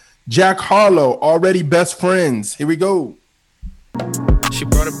Jack Harlow, Already Best Friends. Here we go. She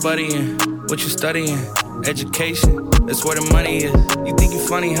brought a buddy in. What you studying? Education. That's where the money is. You think you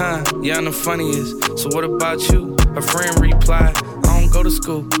funny, huh? Yeah, I'm the funniest. So what about you? Her friend replied, I don't go to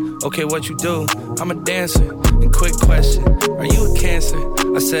school. Okay, what you do? I'm a dancer. And quick question, are you a Cancer?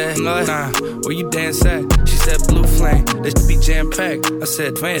 I said, nah, where you dance at? She said, Blue Flame. They should be jam-packed. I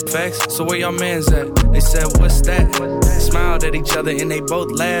said, facts. So where y'all mans at? They said, what's that? Smiled at each other and they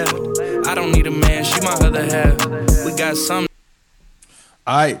both laughed. I don't need a man, she my other half. We got some.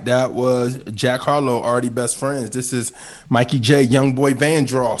 All right, that was Jack Harlow, Already Best Friends. This is Mikey J, Youngboy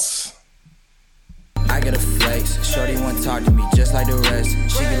Vandross. I get a flex, shorty wanna talk to me just like the rest.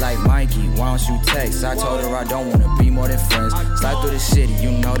 She be like, Mikey, why don't you text? I told her I don't wanna be more than friends. Slide through the city,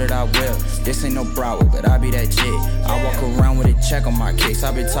 you know that I will. This ain't no Broward, but I be that chick. I walk around with a check on my kicks.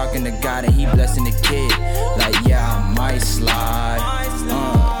 I been talking to God and he blessing the kid. Like, yeah, I might slide.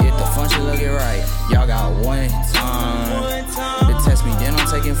 If the function look it right, y'all got one time to test me, then I'm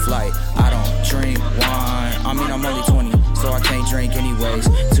taking flight. I don't drink wine. I mean, I'm only 20, so I can't drink anyways.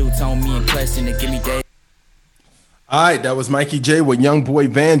 Two-tone me and Preston to give me day. All right, that was Mikey J with Youngboy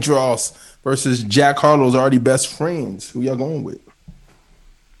Vandross versus Jack Harlow's Already Best Friends. Who y'all going with?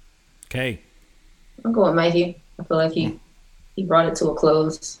 Okay. I'm going with Mikey. I feel like he brought it to a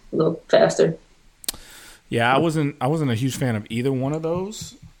close a little faster. Yeah, I wasn't a huge fan of either one of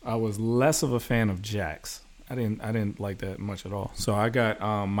those. I was less of a fan of Jack's. I didn't like that much at all. So I got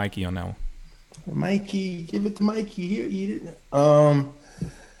Mikey on that one. Mikey, give it to Mikey. Here, eat it.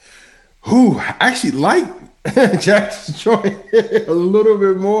 Who actually like Jack's joint a little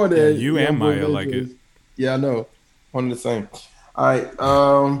bit more than you and Maya like it. Yeah, I know. One and the same. All right.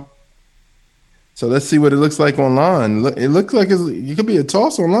 So let's see what it looks like online. It looks like it could be a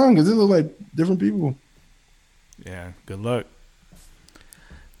toss online because it looks like different people. Yeah. Good luck.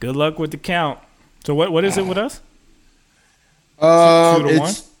 Good luck with the count. So what is it with us? 2-1?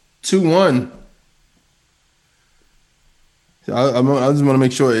 It's 2-1. I just want to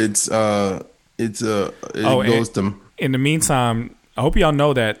make sure it goes to. In the meantime, I hope y'all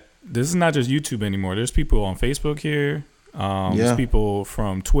know that this is not just YouTube anymore. There's people on Facebook here. There's people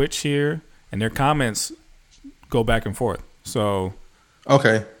from Twitch here, and their comments go back and forth. So,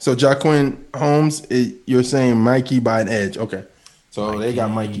 okay. So Jaquin Holmes, you're saying Mikey by an edge. Okay. So they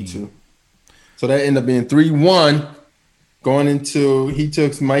got Mikey too. So that ended up being 3-1. Going into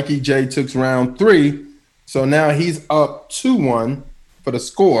Mikey J took round 3. So now he's up 2-1 for the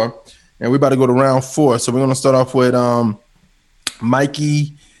score. And we're about to go to round 4. So we're gonna start off with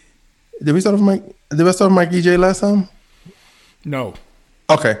Mikey. Did we start with Mikey J last time? No.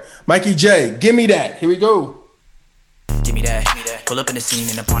 Okay. Mikey J, give me that. Here we go. Give me that. Pull up in the scene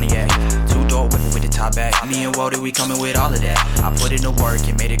in the Pontiac. 2-door whip with the top back. Me and Walter, we coming with all of that. I put in the work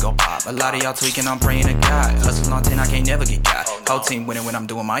and made it go pop. A lot of y'all tweaking, I'm praying to God. Hustle on 10, I can't never get got. Whole team winning when I'm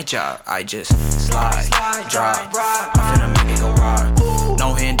doing my job. I just slide, drive. I'm finna make it go ride.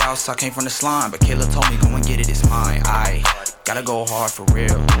 No handouts, I came from the slime. But Killer told me, go and get it, it's mine. I gotta go hard for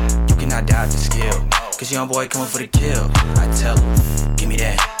real. You cannot die with the skill. Cause young boy coming for the kill. I tell him, give me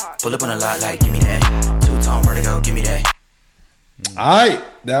that. Pull up on a lot like, give me that. 2-tone vertigo, give me that. All right,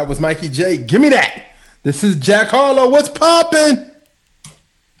 that was Mikey J. Give me that. This is Jack Harlow. What's poppin'?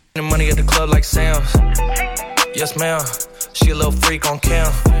 The money at the club like Sam's. Yes, ma'am. She a little freak on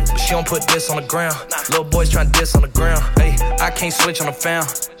cam, but she don't put this on the ground. Little boys tryna diss on the ground. Hey, I can't switch on the fan.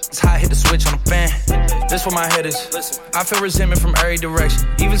 It's how I hit the switch on the fan. This where my head is. I feel resentment from every direction.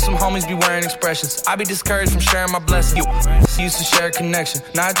 Even some homies be wearing expressions. I be discouraged from sharing my blessings. You used to share a connection.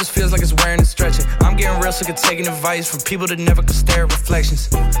 Now it just feels like it's wearing and stretching. I'm getting real sick of taking advice from people that never could stare at reflections.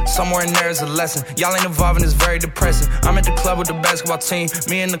 Somewhere in there is a lesson. Y'all ain't evolving, it's very depressing. I'm at the club with the basketball team.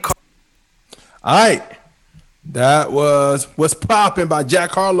 Me and the car. All right. That was What's Poppin' by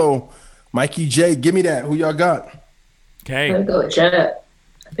Jack Harlow. Mikey J, give me that. Who y'all got? Okay. I'm gonna go with Jack.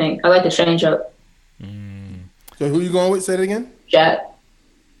 I think I like the change up. So who you going with? Say it again. Jack.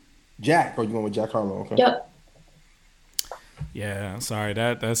 Jack. Oh, you going with Jack Harlow? Okay. Yep. Yeah, sorry.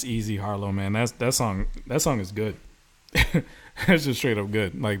 That's easy, Harlow, man. That song is good. That's just straight up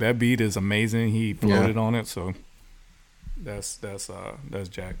good. Like that beat is amazing. He floated on it, so that's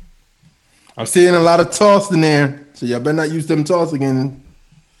Jack. I'm seeing a lot of toss in there, so y'all better not use them toss again.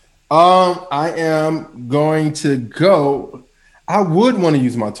 I am going to go. I would want to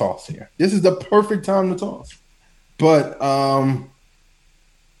use my toss here. This is the perfect time to toss, but I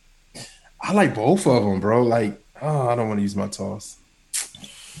like both of them, bro. Like, I don't want to use my toss.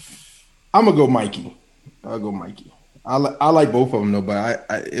 I'm gonna go Mikey. I'll go Mikey. I like both of them though, but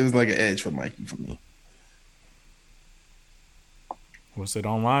it was like an edge for Mikey for me. What's it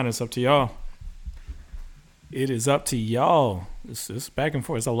online? It's up to y'all. It is up to y'all. It's back and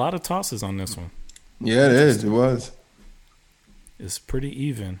forth. There's a lot of tosses on this one. Yeah, it is. It was. It's pretty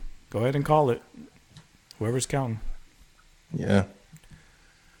even. Go ahead and call it. Whoever's counting. Yeah.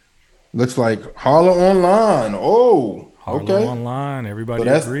 Looks like Harlow online. Oh, Harlow okay. online. Everybody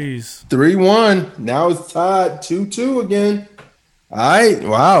so agrees. 3-1. Now it's tied 2-2 again. All right.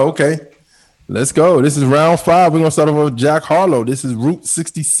 Wow. Okay. Let's go. This is round 5. We're going to start off with Jack Harlow. This is Route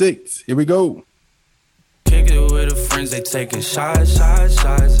 66. Here we go. Kick it with the friends, they taking shots.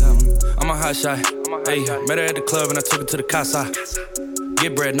 I'm a hot shot. Hey, met her at the club and I took her to the casa.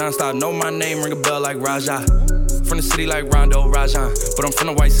 Get bread nonstop, know my name, ring a bell like Raja. From the city like Rondo Rajan, but I'm from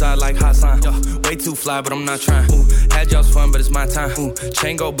the white side like Hassan. Way too fly, but I'm not trying. Had y'all's fun, but it's my time.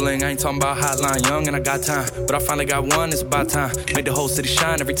 Chain go bling, I ain't talking about hotline. Young and I got time, but I finally got one, it's about time. Make the whole city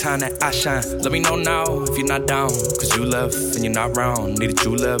shine every time that I shine. Let me know now if you're not down, cause you left and you're not round. Need a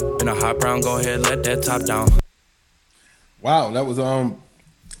julep in a hot brown, go ahead, let that top down. Wow, that was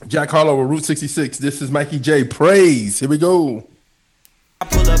Jack Harlow with Route 66. This is Mvkeyyj. Praise. Here we go. I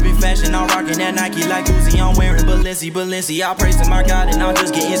pull up in fashion, I'm rocking that Nike like Uzi, I'm wearing Balenci. I praise to my God and I'm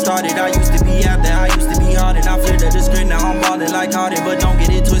just getting started. I used to be out there, I used to be hard and I flipped the script, now I'm ballin' like Harden. But don't get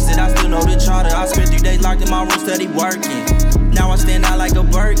it twisted, I still know the charter. I spent 3 days locked in my room, steady working. Now I stand out like a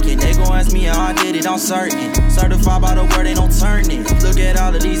Birkin. They gon' ask me how I did it, I'm certain. Certified by the word, ain't no turning. Look at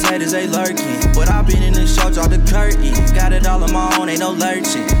all of these haters, they lurking. But I been in the show, draw the curtain. Got it all on my own, ain't no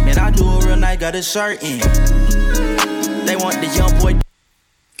lurching. Man, I do it real nice, got a shirt in. They want the young boy.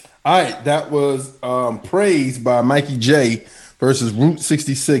 All right, that was Praise by Mvkeyyj versus Route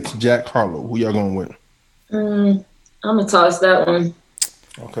 66, Jack Harlow. Who y'all going with? I'm going to toss that one.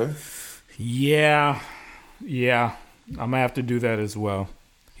 Okay. Yeah. I'm going to have to do that as well.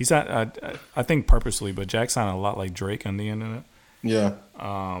 He's not, I think purposely, but Jack sounded a lot like Drake on the end of it. Yeah.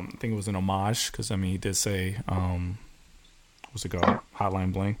 I think it was an homage because, I mean, he did say, what's it called?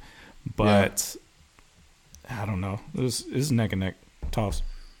 Hotline Bling. But I don't know. It's neck and neck. Toss.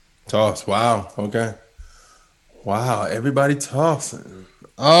 Wow. Okay. Wow. Everybody tossing.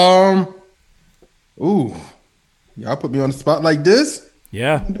 Ooh. Y'all put me on the spot like this?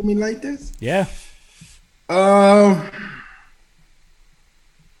 Yeah. You do me like this? Yeah. I'm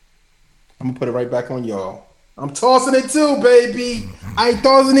gonna put it right back on y'all. I'm tossing it too, baby. I ain't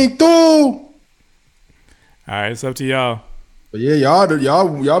tossing it too. All right, it's up to y'all. But yeah,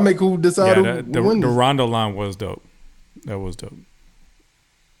 y'all make who decide who wins. The Rondo line was dope. That was dope.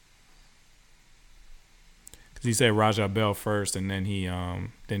 Cause he said Raja Bell first, and then he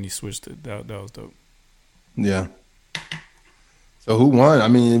switched it. That was dope. Yeah. So who won? I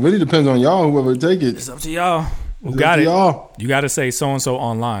mean, it really depends on y'all. Whoever take it. It's up to y'all. Who got it? Y'all. You got to say so and so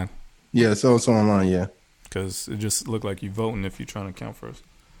online. Yeah, so and so online. Yeah. Because it just looked like you voting if you're trying to count first.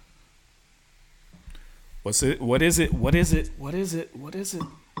 What's it? What is it? What is it? What is it? What is it?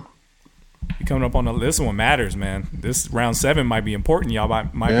 You coming up on the list? This one matters, man. This round 7 might be important. Y'all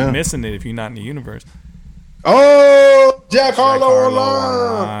might be missing it if you're not in the universe. Oh, Jack Harlow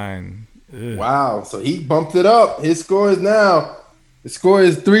online. Wow. So he bumped it up. His score is now. The score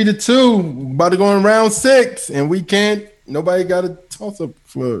is 3-2. About to go in round 6, and we can't. Nobody got a toss up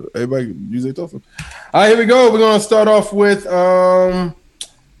for everybody. Use a toss up. All right, here we go. We're gonna start off with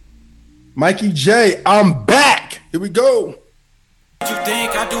Mvkeyyj. I'm back. Here we go. You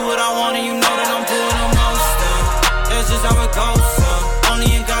think I do what I want, and you know that I'm doing the most. That's just how it goes. Only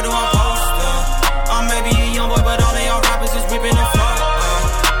in God do I post. I may be a young boy, but all of y'all rappers is ripping the flow.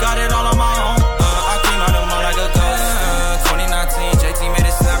 Got it all on my own. I came out the mud like a ghost. 2019, JT made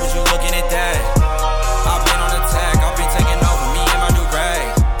it snap, but you looking at that. I've been on attack, I've been taking over me and my new rag.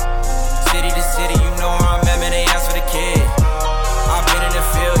 City to city, you know where I'm at, man, they ask for the kid. I've been in the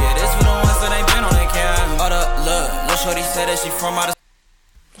field, yeah, this for the ones that ain't been on the cam. Hold up, look, no shorty said that she from out of.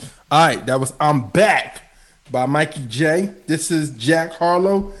 All right, that was I'm Back by Mvkeyyj. This is Jack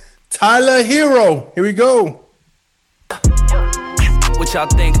Harlow. Tyler Hero. Here we go. What y'all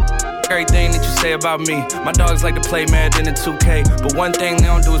think? Everything that you say about me. My dogs like to play Madden in 2K, but one thing they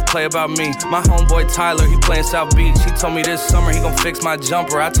don't do is play about me. My homeboy Tyler, he playing South Beach. He told me this summer he gon' fix my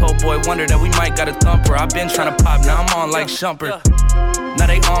jumper. I told Boy Wonder that we might got a thumper. I been trying to pop, now I'm on like Shumper. Now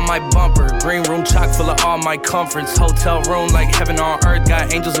they on my bumper. Green room chock full of all my comforts. Hotel room like heaven on earth.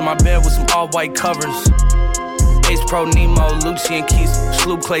 Got angels in my bed with some all white covers. Ace Pro Nemo, Lucian Keys,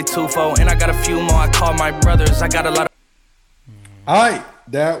 Sloop Clay Tufo. And I got a few more. I call my brothers. I got a lot of. All right,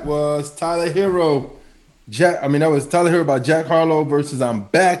 that was Tyler Hero. That was Tyler Hero by Jack Harlow versus I'm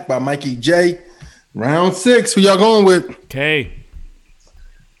Back by Mvkeyyj. Round 6. Who y'all going with? Okay.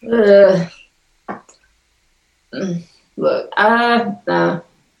 Look, I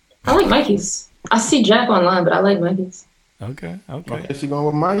like Mikey's. I see Jack online, but I like Mikey's. Okay. I guess you're going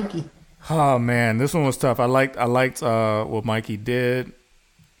with Mikey. Oh man, this one was tough. I liked what Mvkeyyj did,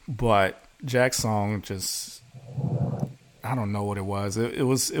 but Jack's song just, I don't know what it was. It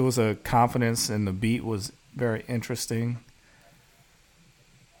was a confidence, and the beat was very interesting.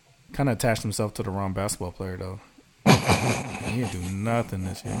 Kind of attached himself to the wrong basketball player though. He didn't do nothing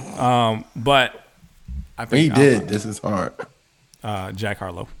this year. But I think he did. This is hard. Jack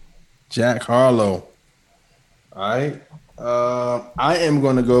Harlow. Jack Harlow. All right. I am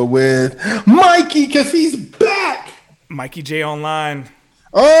going to go with Mikey because he's back. Mvkeyyj online.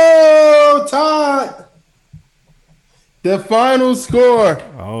 Oh, Todd. The final score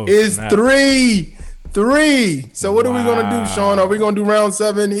is 3-3. So what are we going to do, Sean? Are we going to do round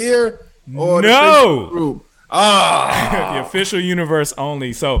 7 here? Or no. Group? The official universe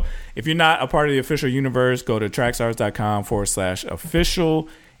only. So if you're not a part of the official universe, go to trackstars.com/official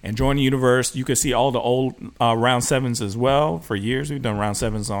and join the universe. You can see all the old round 7s as well. For years, we've done round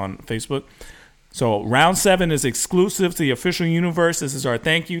 7s on Facebook. So round 7 is exclusive to the official universe. This is our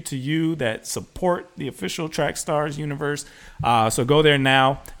thank you to you that support the official Track Stars universe. So go there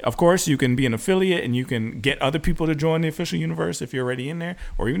now. Of course, you can be an affiliate and you can get other people to join the official universe if you're already in there,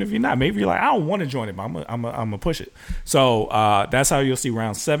 or even if you're not. Maybe you're like, I don't want to join it, but I'm gonna push it. So that's how you'll see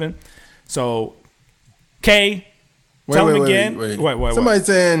round 7. So K, tell them again. Wait. Somebody's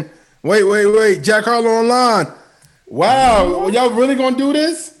saying, wait. Jack Harlow online. Wow, y'all really gonna do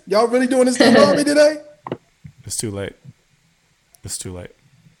this? Y'all really doing this thing on me today? It's too late.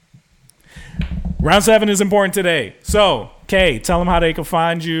 Round 7 is important today. So, Kay, tell them how they can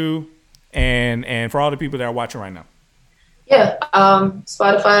find you, and for all the people that are watching right now. Yeah,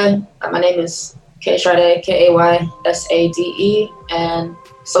 Spotify. My name is Kay Sade, KAYSADE, and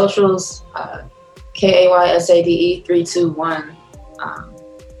socials KAYSADE 321.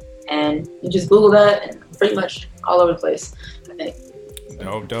 And you just Google that, and pretty much all over the place, I think.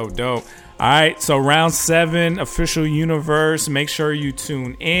 Dope. All right, so round 7, official universe. Make sure you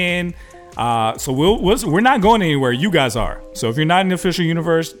tune in. So we're not going anywhere. You guys are. So if you're not in the official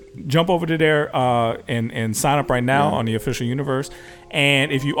universe, jump over to there and sign up right now on the official universe.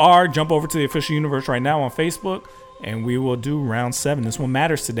 And if you are, jump over to the official universe right now on Facebook, and we will do round 7. This one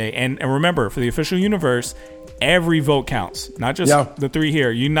matters today. And remember, for the official universe, every vote counts, not just the 3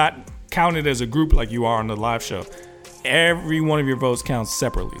 here. You're not counted as a group like you are on the live show. Every one of your votes counts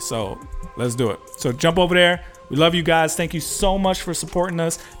separately. So let's do it. So jump over there. We love you guys. Thank you so much for supporting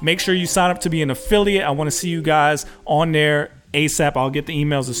us. Make sure you sign up to be an affiliate. I want to see you guys on there ASAP. I'll get the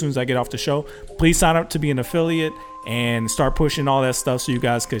emails as soon as I get off the show. Please sign up to be an affiliate and start pushing all that stuff so you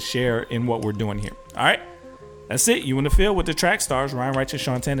guys could share in what we're doing here. All right. That's it. You in the field with the Track Stars. Ryan Righteous,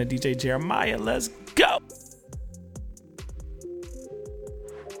 Sean Tanner, DJ Jeremiah. Let's go.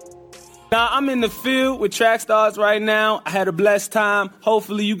 Now, I'm in the field with Track Stars right now. I had a blessed time.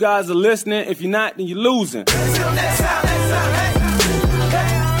 Hopefully, you guys are listening. If you're not, then you're losing.